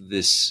of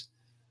this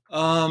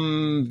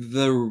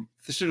the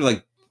sort of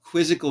like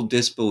quizzical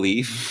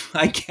disbelief,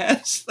 I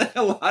guess, that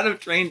a lot of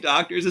trained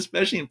doctors,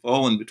 especially in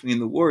Poland between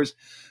the wars,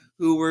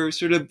 who were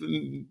sort of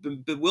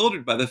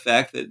bewildered by the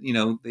fact that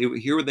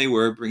they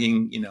were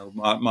bringing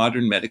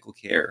modern medical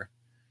care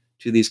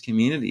to these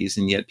communities,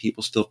 and yet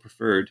people still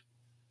preferred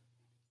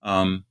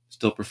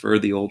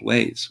the old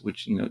ways,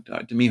 which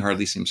to me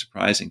hardly seems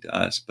surprising to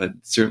us. But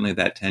certainly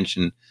that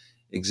tension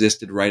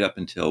existed right up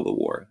until the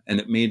war, and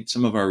it made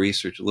some of our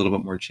research a little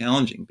bit more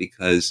challenging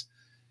because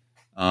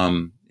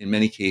in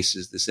many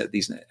cases this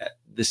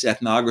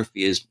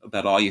ethnography is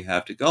about all you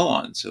have to go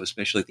on. So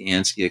especially at the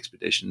Ansky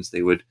expeditions,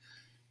 they would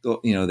go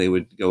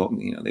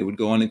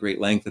on a great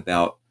length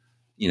about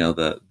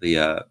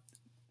the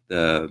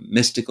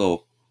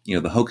mystical,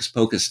 the hocus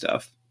pocus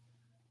stuff,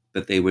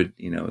 but they would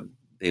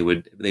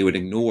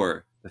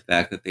ignore the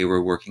fact that they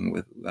were working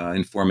with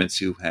informants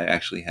who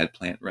actually had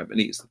plant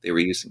remedies that they were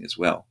using as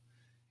well.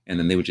 And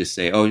then they would just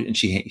say, "Oh, and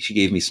she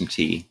gave me some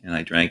tea, and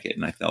I drank it,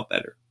 and I felt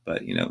better."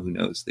 But who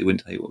knows? They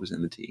wouldn't tell you what was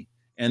in the tea,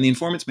 and the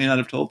informants may not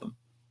have told them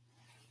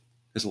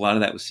because a lot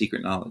of that was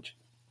secret knowledge.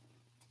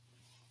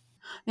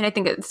 I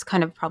think it's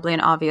kind of probably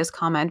an obvious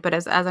comment, but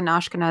as an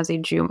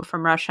Ashkenazi Jew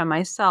from Russia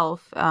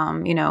myself,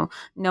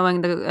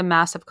 knowing the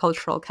massive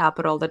cultural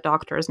capital that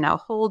doctors now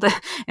hold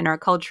in our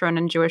culture and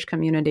in Jewish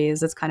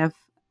communities, it's kind of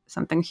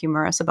something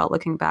humorous about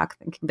looking back,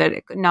 thinking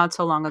that not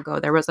so long ago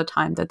there was a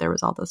time that there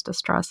was all this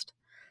distrust.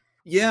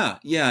 Yeah,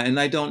 and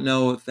I don't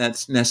know if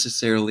that's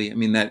necessarily. I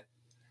mean, that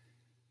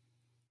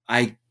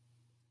I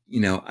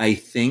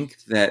think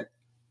that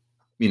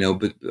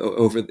but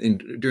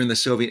during the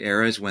Soviet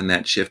era is when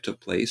that shift took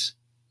place.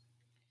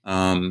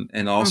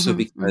 And also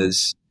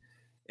because,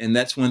 and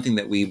that's one thing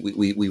that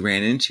we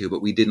ran into,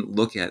 but we didn't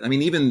look at. I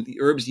mean, even the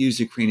herbs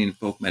used in Ukrainian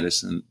folk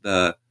medicine,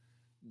 all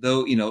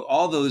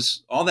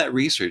that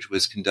research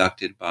was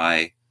conducted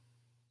by,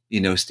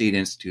 state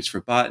institutes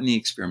for botany,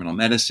 experimental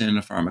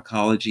medicine,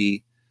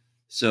 pharmacology.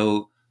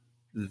 So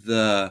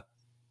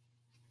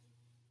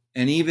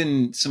and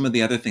even some of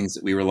the other things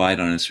that we relied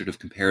on as sort of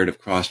comparative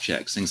cross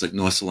checks, things like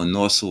Nossel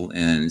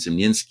and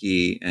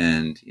Zimninsky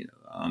and,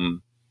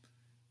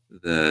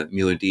 the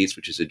Müller-Dietz,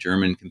 which is a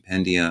German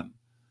compendium.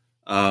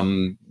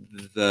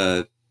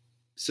 The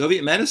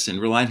Soviet medicine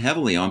relied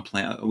heavily on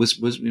plant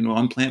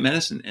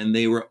medicine, and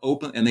they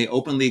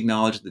openly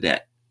acknowledged the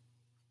debt.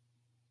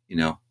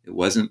 It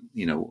wasn't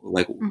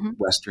like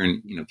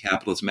Western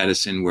capitalist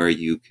medicine where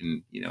you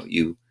can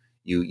you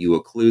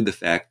occlude the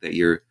fact that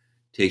you're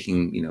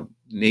taking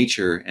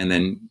nature and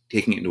then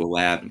taking it into a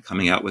lab and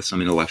coming out with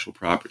some intellectual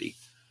property.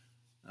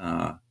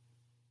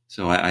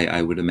 So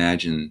I would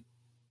imagine.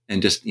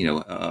 And just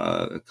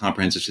a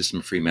comprehensive system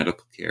of free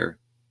medical care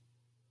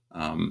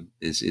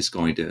is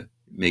going to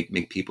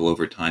make people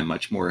over time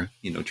much more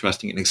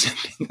trusting and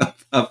accepting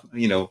of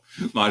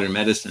modern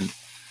medicine.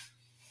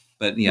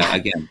 But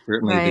again,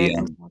 certainly right.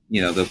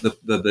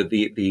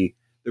 The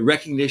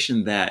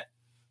recognition that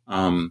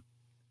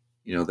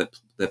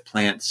that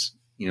plants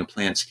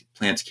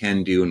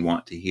can do and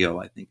want to heal,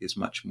 I think, is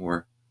much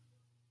more.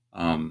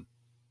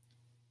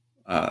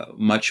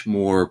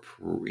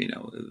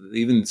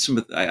 Even some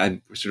of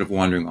I'm sort of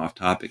wandering off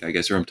topic, I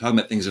guess, or I'm talking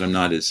about things that I'm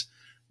not as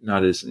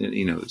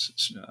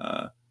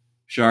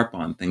sharp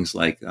on. Things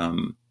like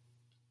the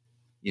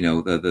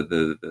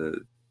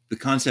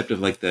concept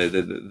of like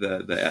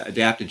the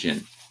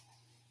adaptogen,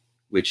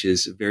 which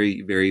is a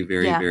very, very,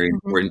 very, very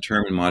important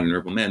term in modern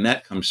herbal medicine.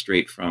 That comes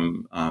straight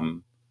from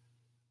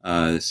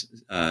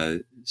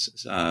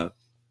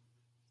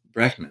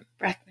Breckman.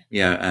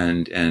 Yeah,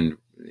 and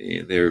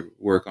their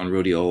work on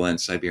rhodiola and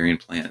Siberian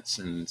plants,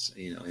 and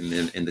in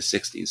the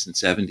 60s and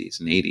 70s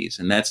and 80s,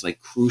 and that's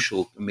like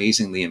crucial,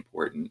 amazingly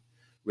important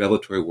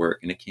revelatory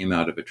work, and it came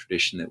out of a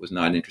tradition that was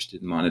not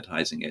interested in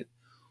monetizing it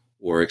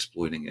or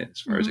exploiting it, as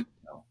far as it can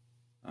go.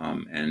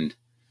 And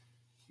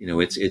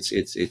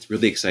it's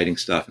really exciting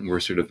stuff, and we're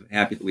sort of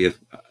happy that we have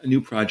a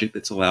new project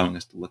that's allowing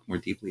us to look more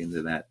deeply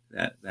into that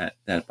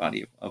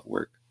body of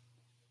work.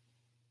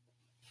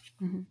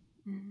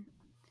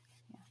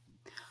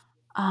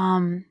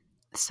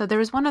 So there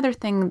was one other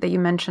thing that you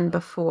mentioned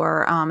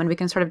before, and we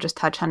can sort of just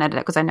touch on it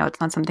because I know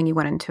it's not something you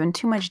went into in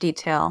too much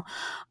detail,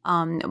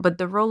 but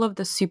the role of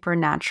the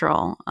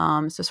supernatural,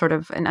 so sort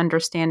of an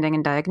understanding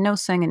and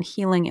diagnosing and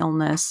healing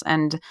illness,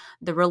 and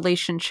the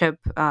relationship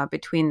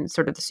between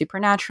sort of the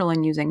supernatural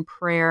and using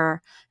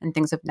prayer and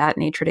things of that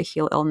nature to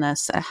heal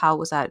illness. How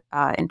was that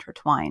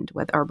intertwined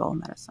with herbal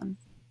medicine?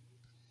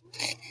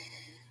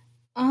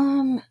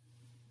 In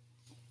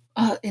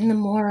the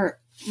more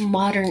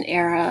modern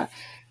era,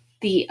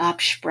 the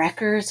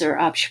Absprechers or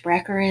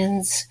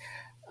Absprecherins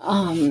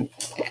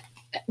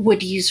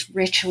would use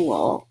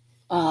ritual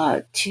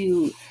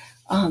to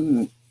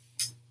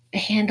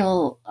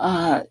handle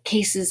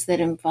cases that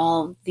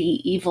involve the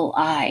evil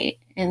eye.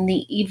 And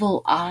the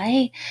evil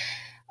eye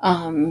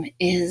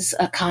is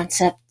a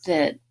concept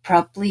that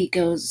probably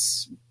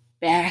goes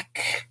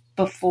back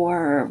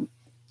before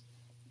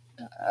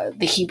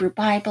the Hebrew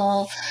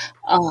Bible,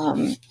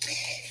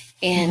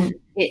 and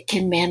it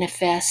can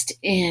manifest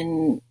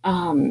in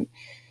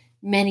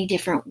many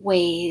different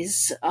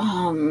ways.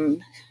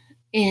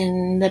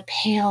 In the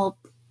Pale,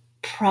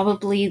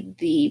 probably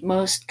the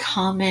most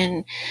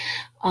common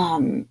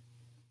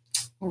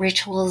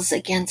rituals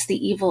against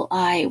the evil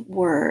eye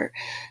were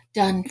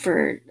done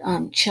for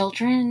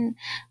children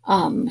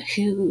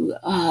who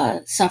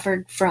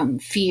suffered from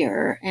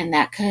fear, and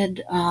that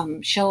could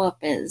show up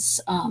as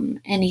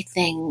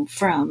anything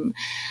from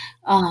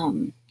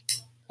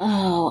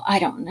I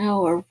don't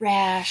know, a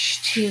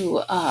rash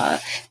to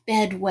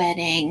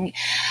bedwetting.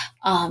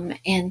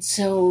 And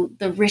so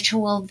the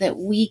ritual that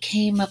we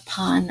came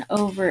upon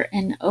over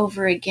and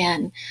over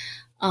again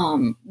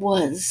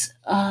was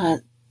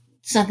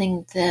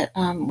something that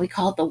we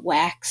call the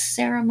wax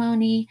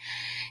ceremony.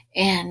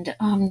 And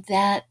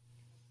that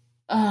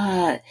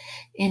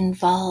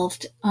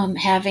involved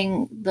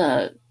having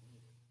the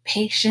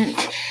patient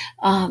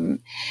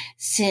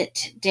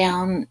sit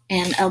down,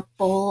 and a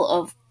bowl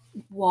of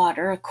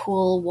water,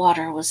 cool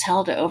water, was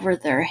held over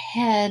their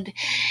head,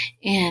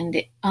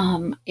 and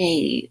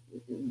a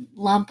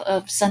lump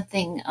of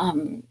something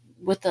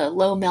with a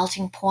low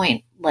melting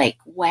point, like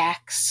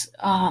wax,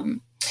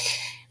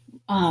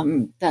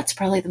 that's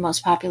probably the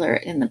most popular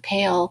in the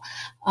Pale,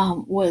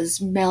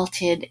 was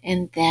melted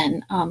and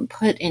then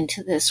put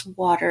into this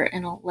water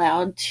and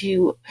allowed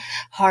to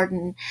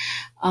harden.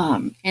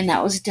 And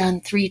that was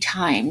done 3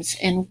 times.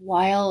 And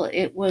while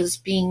it was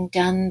being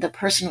done, the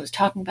person was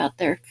talking about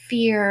their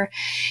fear,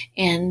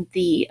 and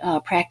the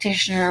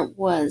practitioner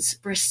was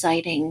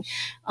reciting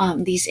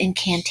these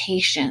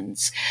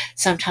incantations.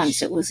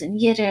 Sometimes it was in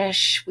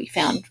Yiddish. We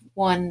found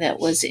one that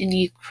was in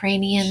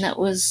Ukrainian that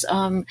was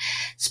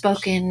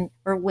spoken,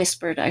 or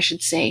whispered, I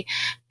should say,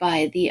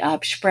 by the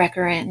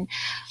Absprecherin,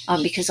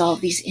 because all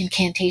of these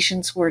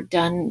incantations were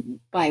done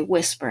by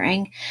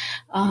whispering.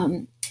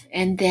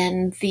 And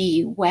then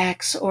the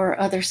wax or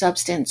other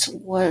substance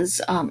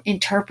was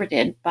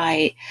interpreted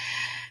by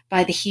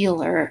the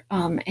healer,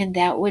 and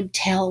that would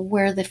tell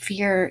where the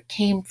fear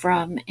came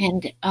from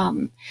and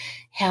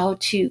how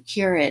to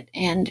cure it.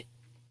 And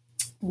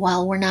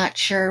while we're not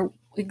sure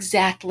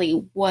exactly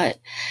what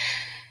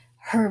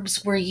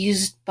herbs were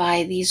used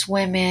by these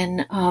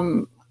women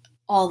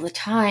all the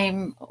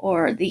time,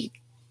 or the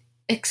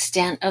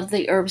extent of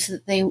the herbs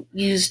that they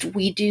used,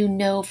 we do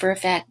know for a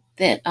fact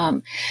that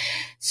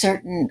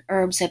certain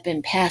herbs have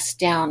been passed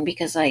down,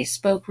 because I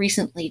spoke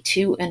recently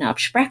to an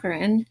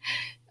Absprecherin,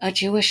 a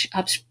Jewish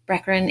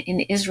Absprecherin in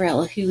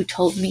Israel, who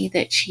told me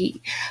that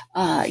she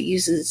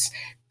uses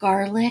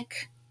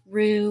garlic,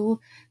 rue,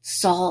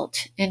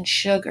 salt, and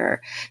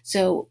sugar.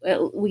 So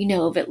we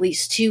know of at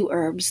least 2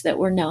 herbs that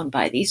were known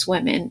by these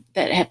women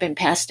that have been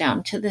passed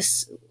down to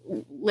this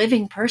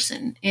living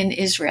person in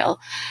Israel.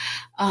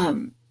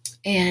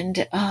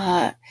 And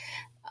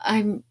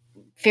I'm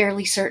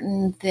fairly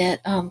certain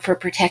that for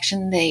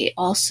protection, they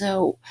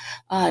also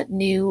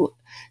knew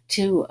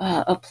to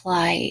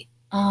apply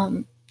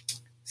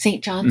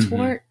St. John's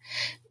wort,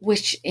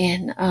 which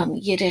in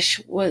Yiddish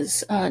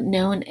was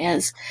known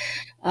as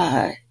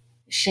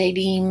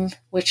shadim,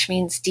 which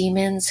means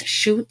demons,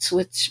 shoots,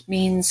 which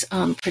means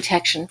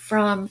protection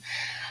from.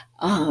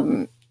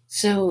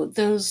 So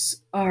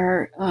those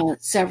are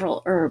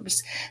several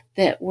herbs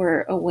that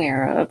we're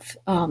aware of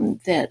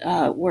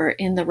that were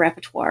in the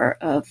repertoire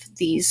of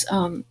these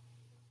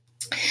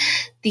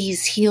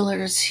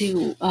healers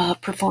who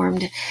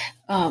performed,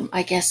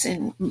 I guess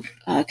in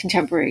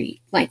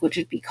contemporary language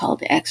would be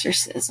called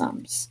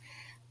exorcisms.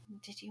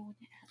 Did you want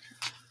to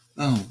add?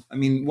 Oh, I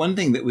mean, one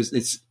thing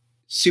it's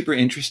super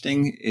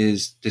interesting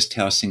is just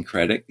how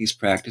syncretic these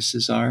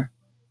practices are.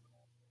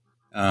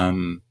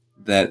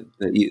 That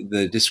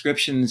the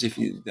descriptions, if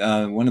you,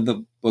 one of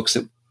the books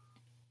that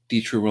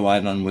Deatra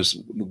relied on was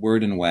The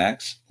Word and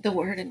Wax. The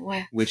Word and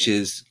Wax, which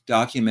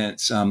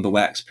documents the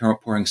wax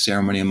pouring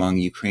ceremony among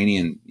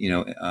Ukrainians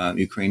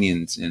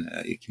and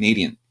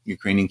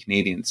Ukrainian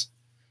Canadians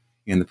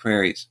in the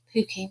prairies,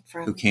 who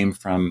came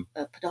from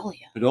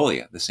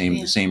Podolia, the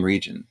same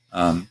region.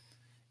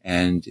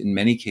 And in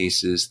many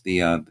cases,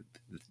 the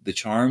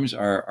charms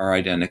are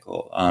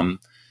identical.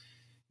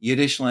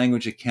 Yiddish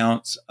language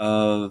accounts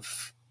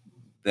of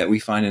that we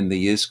find in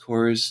the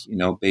Yizkors,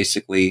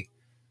 basically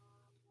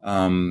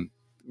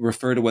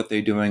refer to what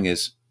they're doing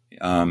as,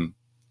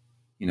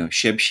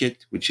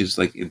 shebshit, which is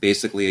like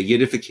basically a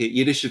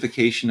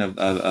Yiddishification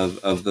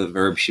of the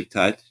verb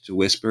shiptat, to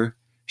whisper.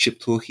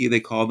 Shiptuchi, they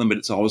call them, but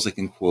it's always like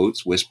in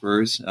quotes,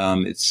 whisperers.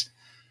 It's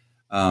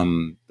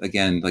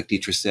again, like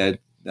Deatra said,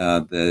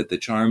 the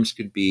charms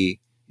could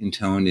be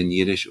intoned in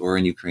Yiddish or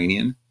in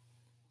Ukrainian,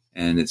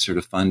 and it's sort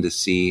of fun to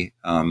see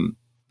one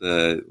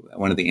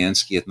of the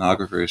Ansky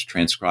ethnographers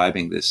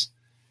transcribing this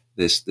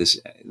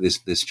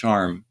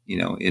charm,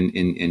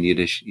 in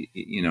Yiddish,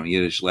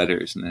 Yiddish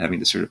letters, and then having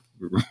to sort of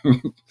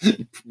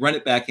run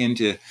it back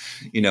into,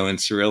 in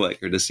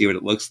Cyrillic, or to see what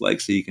it looks like,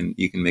 so you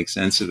can make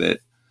sense of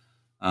it.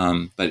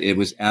 But it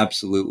was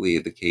absolutely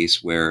the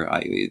case where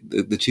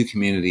the two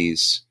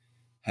communities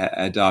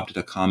adopted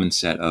a common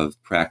set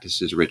of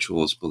practices,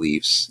 rituals,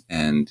 beliefs,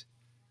 and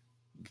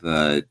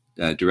the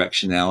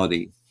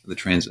directionality, the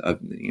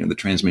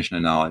transmission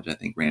of knowledge, I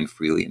think, ran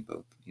freely in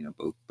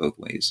both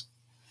ways.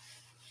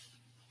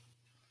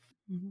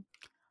 Mhm.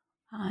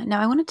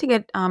 Now, I wanted to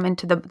get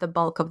into the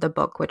bulk of the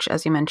book, which,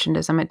 as you mentioned,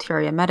 is a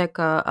materia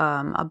medica,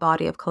 a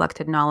body of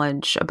collected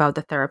knowledge about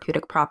the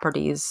therapeutic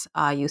properties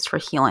used for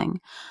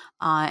healing.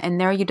 And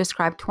there you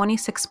describe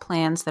 26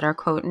 plants that are,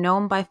 quote,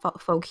 known by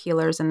folk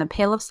healers in the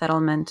Pale of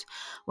Settlement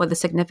with a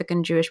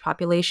significant Jewish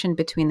population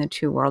between the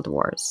two world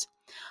wars.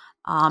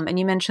 And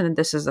you mentioned that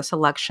this is a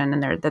selection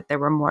and that there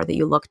were more that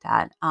you looked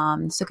at.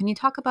 So can you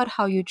talk about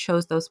how you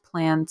chose those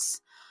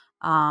plants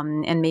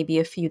and maybe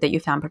a few that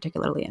you found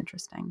particularly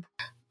interesting?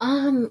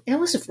 It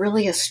was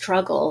really a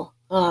struggle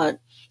on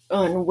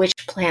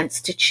which plants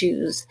to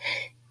choose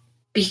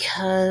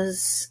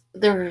because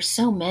there are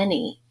so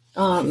many.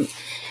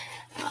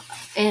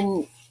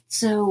 And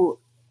so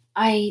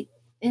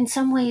in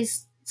some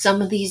ways,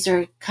 some of these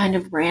are kind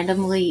of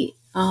randomly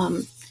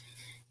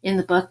in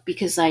the book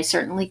because I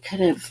certainly could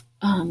have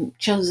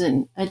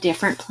chosen a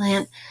different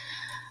plant.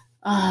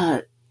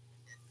 I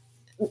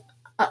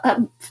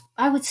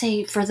would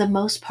say for the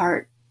most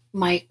part,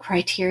 my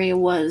criteria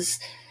was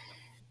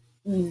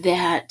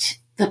that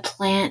the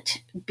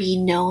plant be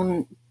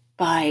known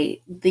by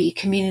the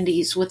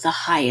communities with the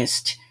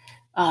highest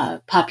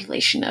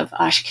population of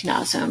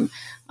Ashkenazim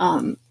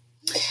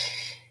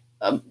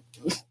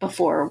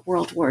before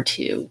World War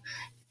II.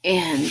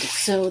 And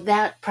so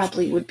that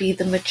probably would be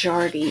the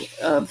majority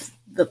of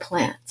the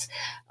plants.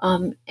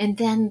 And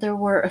then there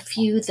were a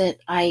few that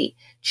I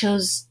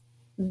chose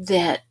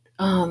that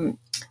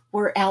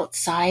were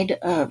outside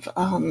of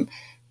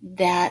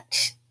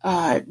that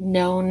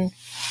known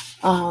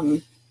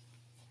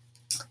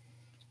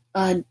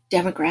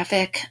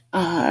demographic.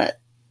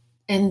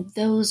 And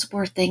those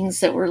were things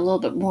that were a little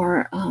bit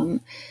more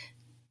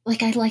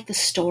like I like the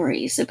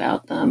stories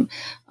about them.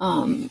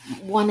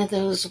 One of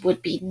those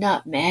would be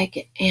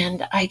nutmeg,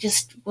 and I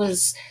just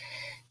was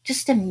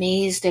just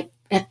amazed at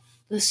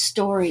the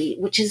story,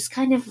 which is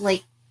kind of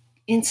like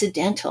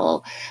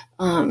incidental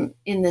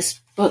in this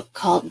book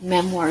called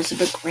Memoirs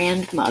of a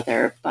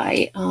Grandmother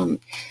by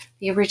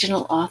the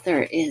original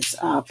author is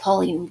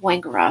Pauline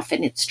Wengeroff,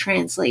 and it's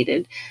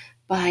translated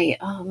by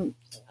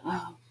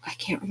I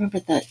can't remember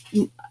the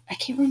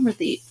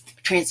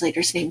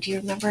translator's name. Do you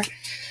remember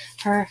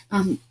her?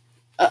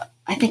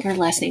 I think her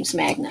last name's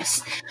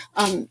Magnus.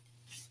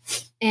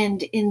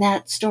 And in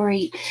that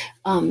story,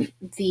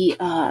 the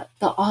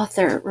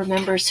author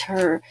remembers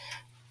her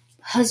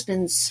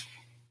husband's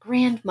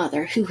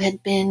grandmother, who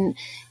had been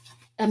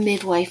a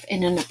midwife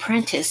and an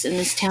apprentice in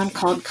this town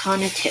called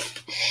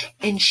Conatip,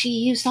 and she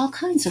used all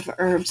kinds of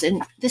herbs.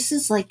 And this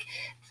is like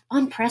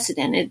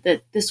unprecedented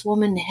that this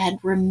woman had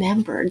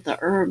remembered the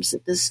herbs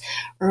that this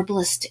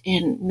herbalist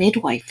and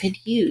midwife had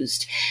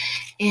used.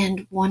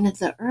 And one of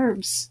the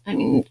herbs, I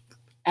mean,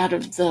 out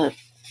of the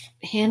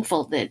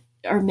handful that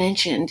are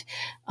mentioned,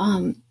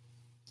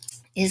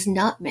 is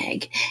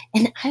nutmeg.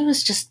 And I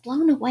was just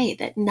blown away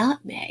that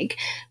nutmeg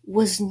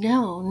was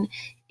known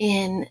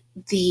in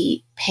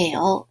the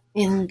Pale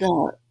in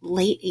the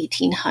late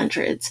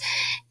 1800s.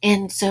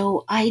 And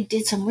so I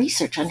did some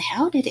research on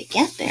how did it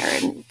get there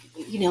and,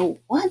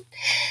 what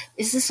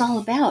is this all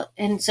about?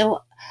 And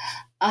so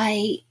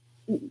I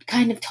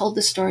kind of told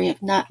the story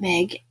of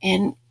nutmeg,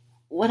 and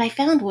what I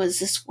found was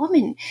this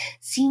woman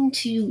seemed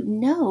to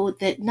know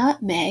that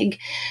nutmeg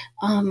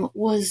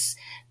was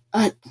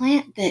a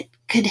plant that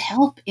could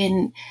help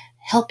in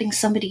helping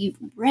somebody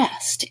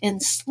rest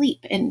and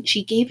sleep. And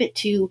she gave it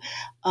to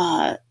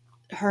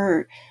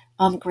her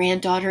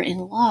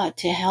granddaughter-in-law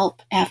to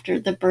help after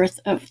the birth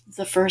of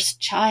the first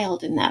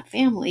child in that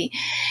family.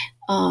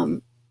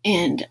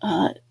 And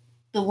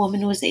the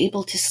woman was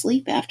able to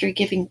sleep after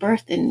giving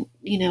birth and,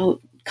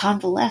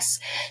 convalesce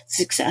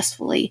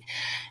successfully.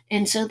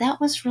 And so that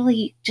was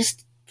really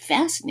just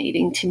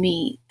fascinating to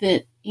me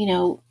that,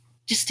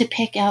 just to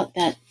pick out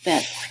that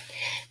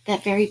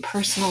very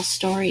personal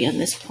story on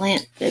this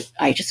plant that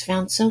I just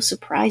found so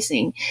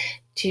surprising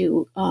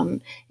to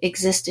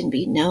exist and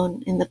be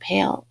known in the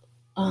Pale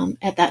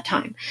at that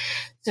time.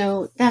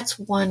 So that's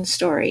one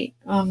story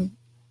of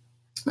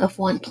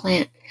one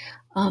plant.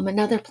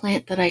 Another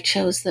plant that I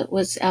chose that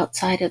was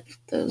outside of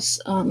those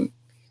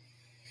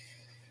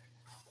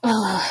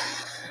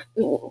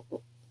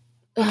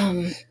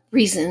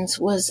reasons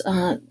was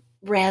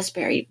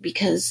raspberry,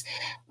 because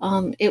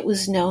it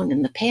was known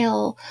in the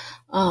Pale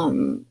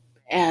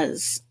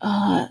as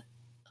a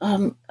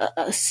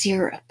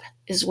syrup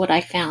is what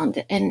I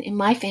found. And in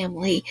my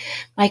family,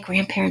 my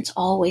grandparents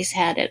always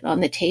had it on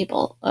the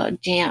table, a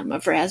jam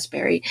of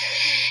raspberry.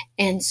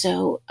 And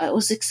so it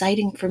was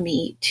exciting for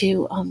me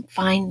to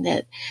find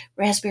that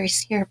raspberry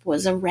syrup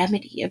was a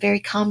remedy, a very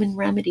common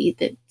remedy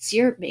that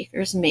syrup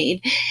makers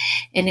made.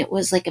 And it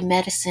was like a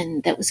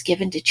medicine that was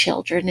given to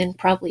children and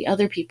probably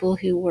other people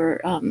who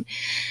were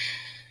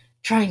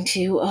trying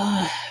to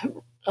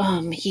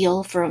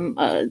heal from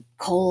a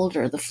cold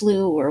or the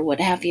flu or what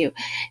have you.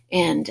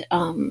 And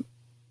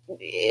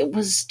it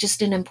was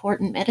just an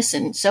important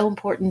medicine, so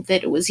important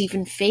that it was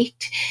even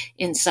faked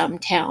in some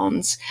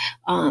towns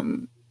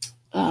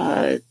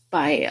by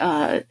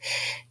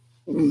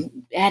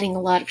adding a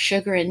lot of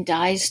sugar and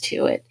dyes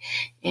to it.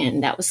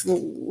 And that was the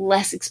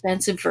less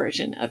expensive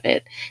version of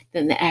it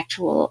than the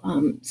actual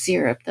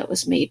syrup that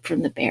was made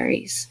from the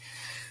berries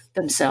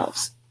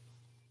themselves.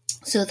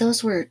 So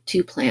those were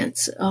two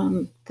plants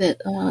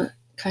that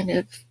kind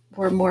of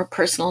were more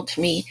personal to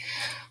me.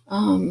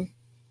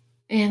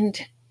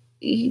 And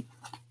the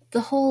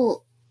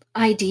whole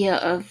idea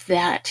of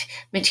that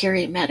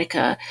materia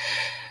medica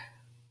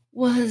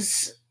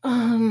was,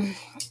 I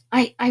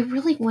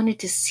really wanted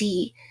to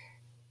see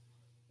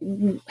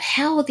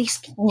how these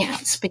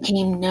plants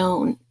became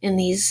known in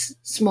these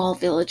small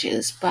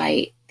villages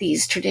by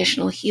these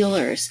traditional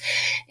healers.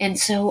 And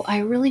so I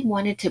really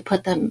wanted to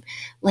put them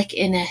like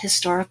in a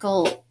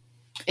historical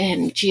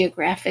and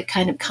geographic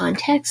kind of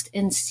context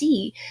and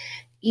see,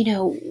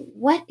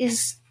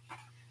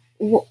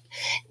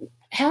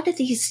 how do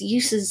these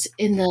uses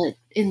in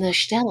the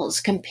shells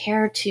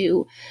compare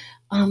to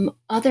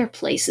other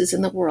places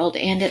in the world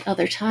and at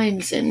other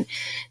times. And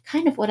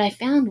kind of what I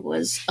found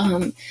was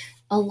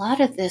a lot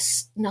of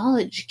this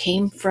knowledge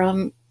came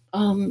from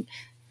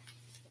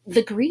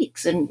the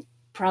Greeks and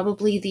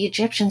probably the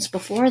Egyptians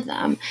before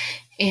them.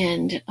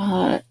 And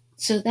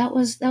so that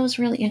was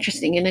really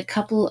interesting. And a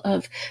couple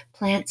of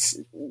plants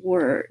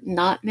were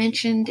not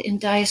mentioned in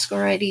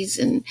Dioscorides,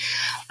 and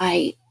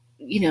I,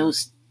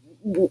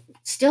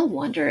 still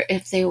wonder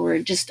if they were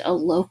just a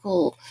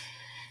local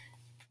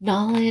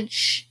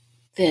knowledge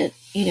that,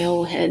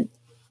 had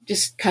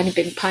just kind of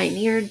been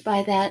pioneered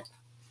by that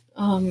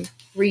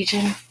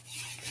region.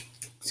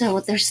 So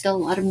there's still a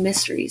lot of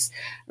mysteries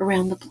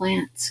around the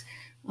plants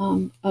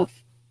of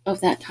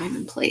that time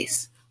and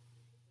place.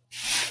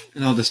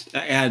 And I'll just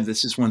add,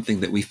 this is one thing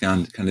that we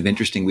found kind of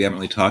interesting. We haven't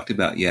really talked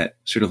about yet,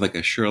 sort of like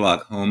a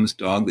Sherlock Holmes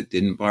dog that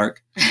didn't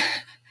bark.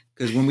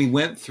 Because when we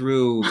went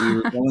through, we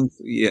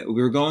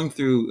were going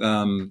through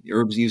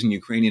herbs using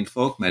Ukrainian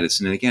folk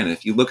medicine. And again,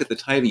 if you look at the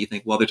title, you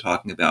think, well, they're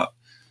talking about,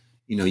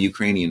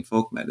 Ukrainian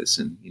folk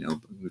medicine.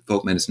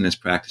 Folk medicine is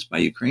practiced by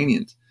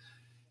Ukrainians.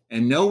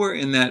 And nowhere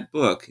in that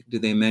book do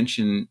they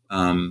mention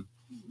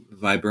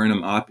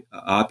Viburnum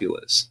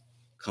opulus,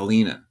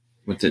 Kalina.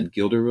 What's it,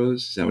 Gilder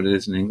Rose? Is that what it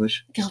is in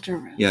English? Gilder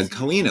Rose. Yeah,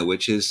 Kalina,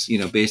 which is,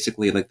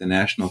 basically like the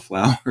national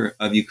flower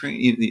of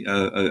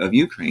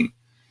Ukraine.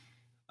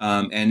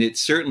 And it's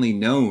certainly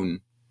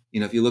known,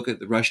 if you look at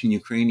the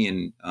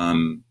Russian-Ukrainian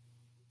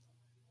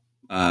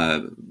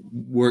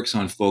works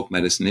on folk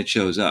medicine, it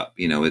shows up.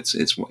 And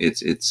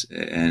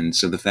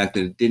so the fact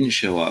that it didn't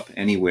show up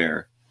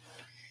anywhere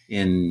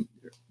in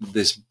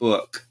this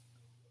book,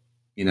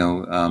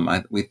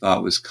 we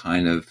thought was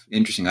kind of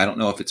interesting. I don't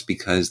know if it's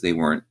because they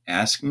weren't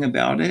asking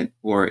about it,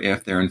 or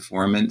if their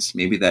informants,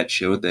 maybe that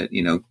showed that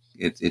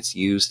it's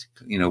used.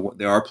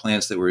 There are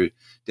plants that were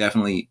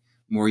definitely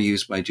more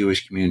used by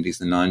Jewish communities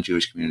than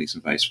non-Jewish communities,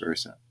 and vice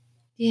versa.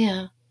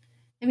 Yeah.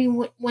 I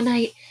mean, when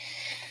I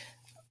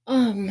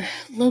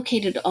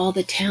located all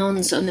the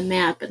towns on the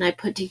map and I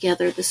put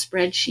together the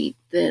spreadsheet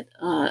that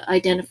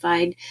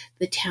identified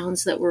the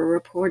towns that were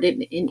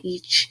reported in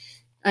each,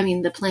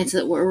 the plants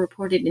that were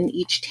reported in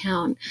each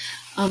town,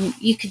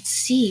 you could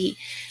see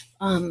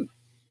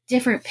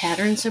different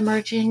patterns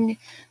emerging.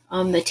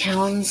 The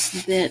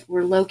towns that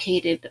were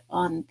located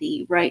on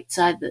the right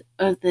side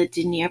of the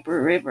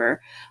Dnieper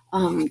River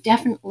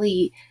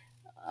definitely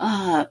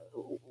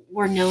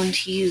were known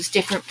to use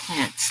different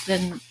plants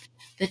than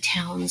the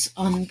towns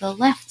on the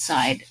left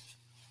side,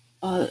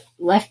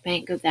 left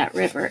bank of that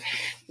river,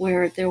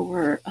 where there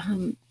were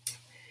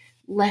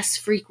less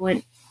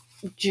frequent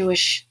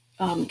Jewish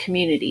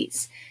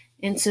communities.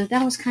 And so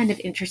that was kind of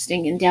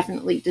interesting and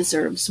definitely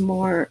deserves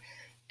more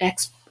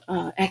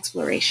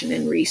exploration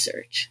and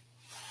research.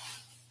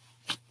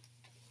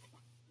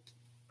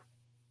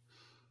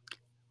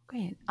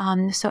 Great.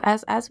 So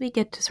as we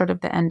get to sort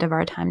of the end of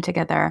our time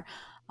together,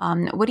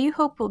 what do you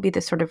hope will be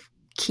the sort of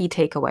key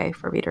takeaway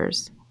for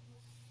readers?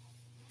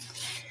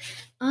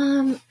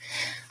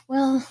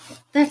 Well,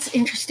 that's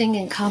interesting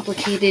and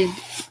complicated.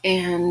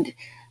 And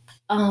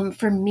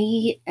for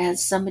me,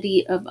 as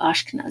somebody of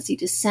Ashkenazi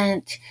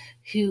descent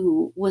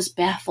who was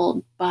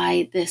baffled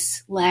by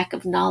this lack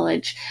of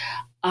knowledge,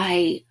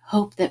 I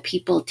hope that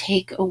people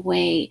take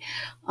away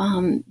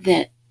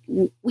that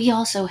we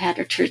also had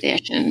a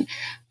tradition,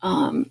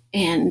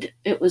 and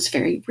it was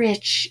very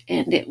rich,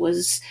 and it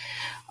was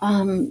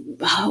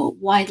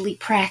widely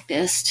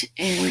practiced,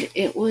 and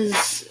it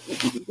was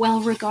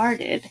well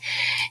regarded.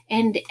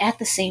 And at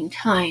the same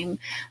time,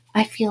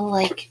 I feel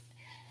like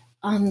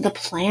the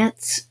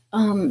plants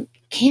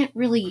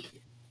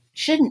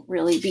shouldn't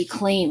really be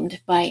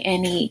claimed by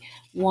any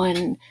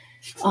one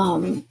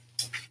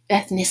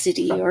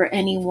ethnicity or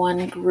any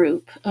one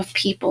group of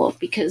people,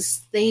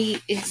 because they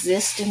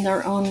exist in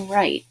their own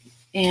right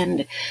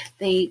and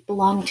they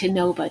belong to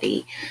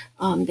nobody.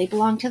 They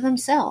belong to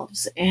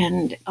themselves.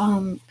 And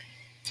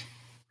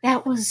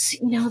that was,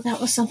 that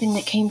was something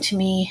that came to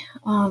me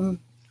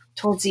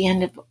towards the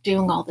end of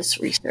doing all this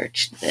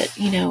research, that,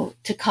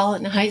 to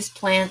colonize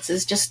plants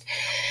is just,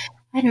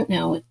 I don't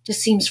know, it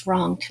just seems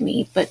wrong to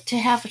me. But to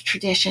have a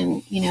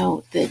tradition,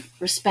 that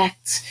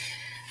respects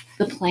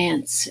the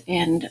plants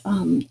and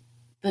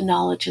the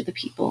knowledge of the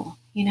people,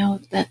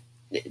 that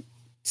it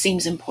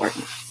seems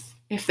important,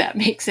 if that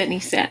makes any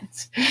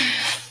sense.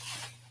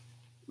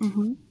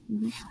 Mm-hmm.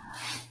 Mm-hmm.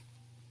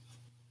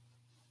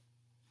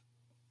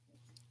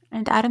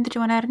 And Adam, did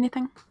you want to add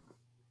anything?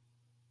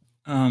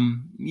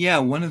 Yeah,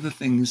 one of the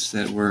things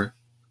that we're,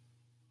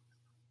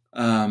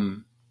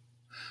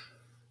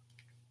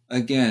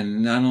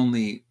 again, not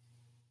only,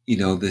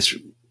 this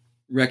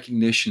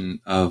recognition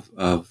of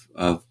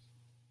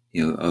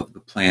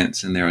the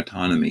plants and their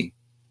autonomy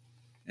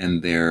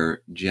and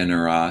their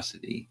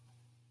generosity,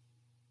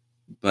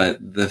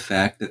 but the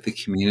fact that the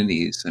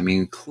communities,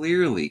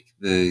 clearly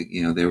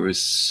there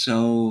was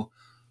so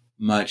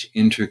much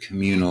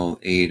intercommunal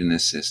aid and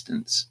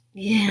assistance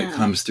that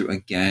comes through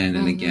again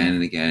and again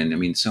and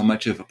again. So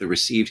much of the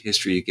received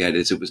history you get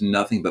is it was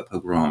nothing but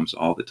pogroms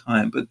all the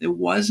time, but it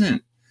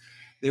wasn't.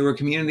 There were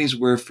communities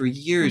where for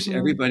years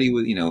everybody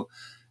was,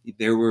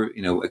 there were,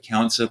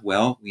 accounts of,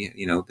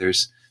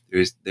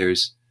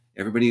 there's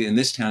everybody in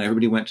this town,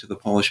 everybody went to the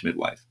Polish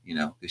midwife,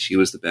 because she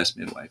was the best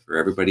midwife. Or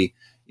everybody,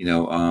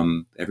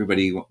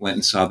 everybody went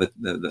and saw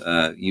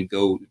the you'd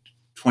go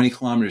 20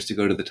 kilometers to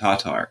go to the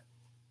Tatar,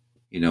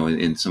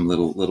 in some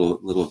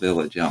little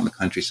village out in the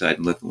countryside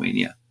in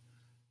Lithuania.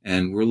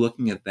 And we're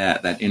looking at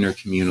that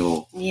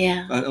intercommunal,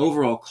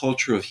 overall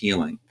culture of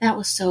healing. That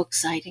was so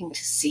exciting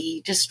to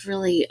see. Just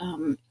really,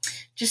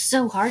 just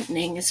so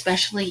heartening,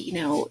 especially,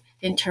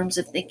 in terms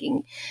of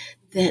thinking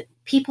that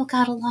people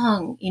got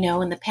along,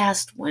 in the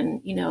past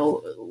when,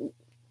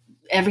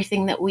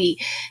 everything that we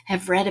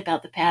have read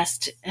about the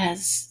past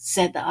has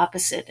said the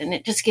opposite. And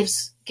it just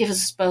gives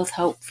us both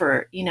hope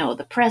for,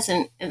 the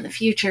present and the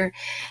future,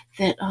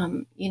 that,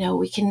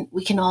 we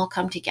can all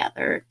come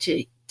together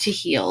to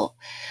heal.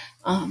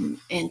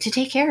 And to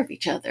take care of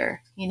each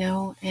other,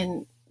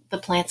 and the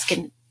plants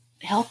can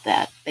help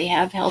that. They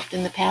have helped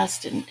in the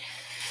past, and it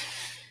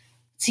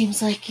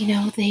seems like,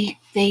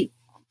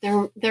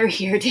 they're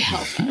here to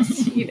help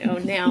us,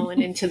 now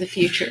and into the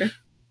future.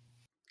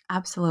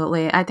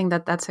 Absolutely. I think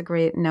that that's a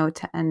great note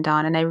to end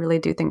on. And I really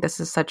do think this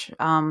is such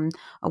a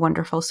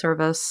wonderful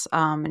service,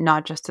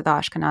 not just to the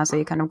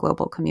Ashkenazi kind of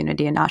global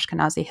community and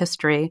Ashkenazi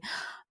history,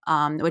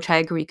 which I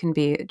agree can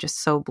be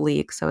just so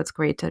bleak. So it's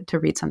great to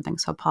read something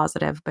so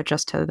positive, but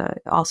just to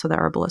also the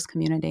herbalist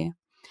community.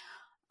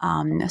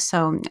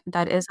 So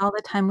that is all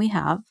the time we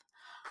have.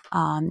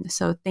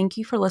 So thank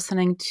you for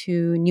listening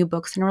to New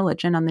Books in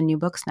Religion on the New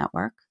Books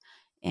Network.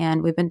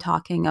 And we've been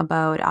talking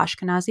about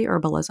Ashkenazi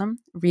herbalism,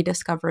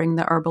 rediscovering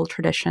the herbal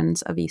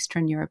traditions of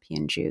Eastern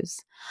European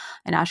Jews.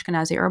 And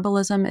Ashkenazi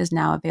herbalism is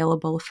now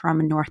available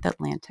from North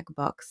Atlantic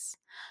Books.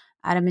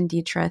 Adam and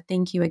Deatra,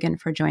 thank you again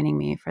for joining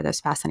me for this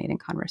fascinating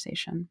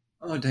conversation.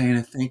 Oh,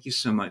 Diana, thank you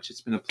so much.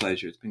 It's been a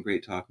pleasure. It's been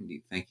great talking to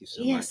you. Thank you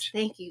so much. Yes,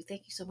 thank you.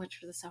 Thank you so much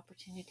for this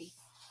opportunity.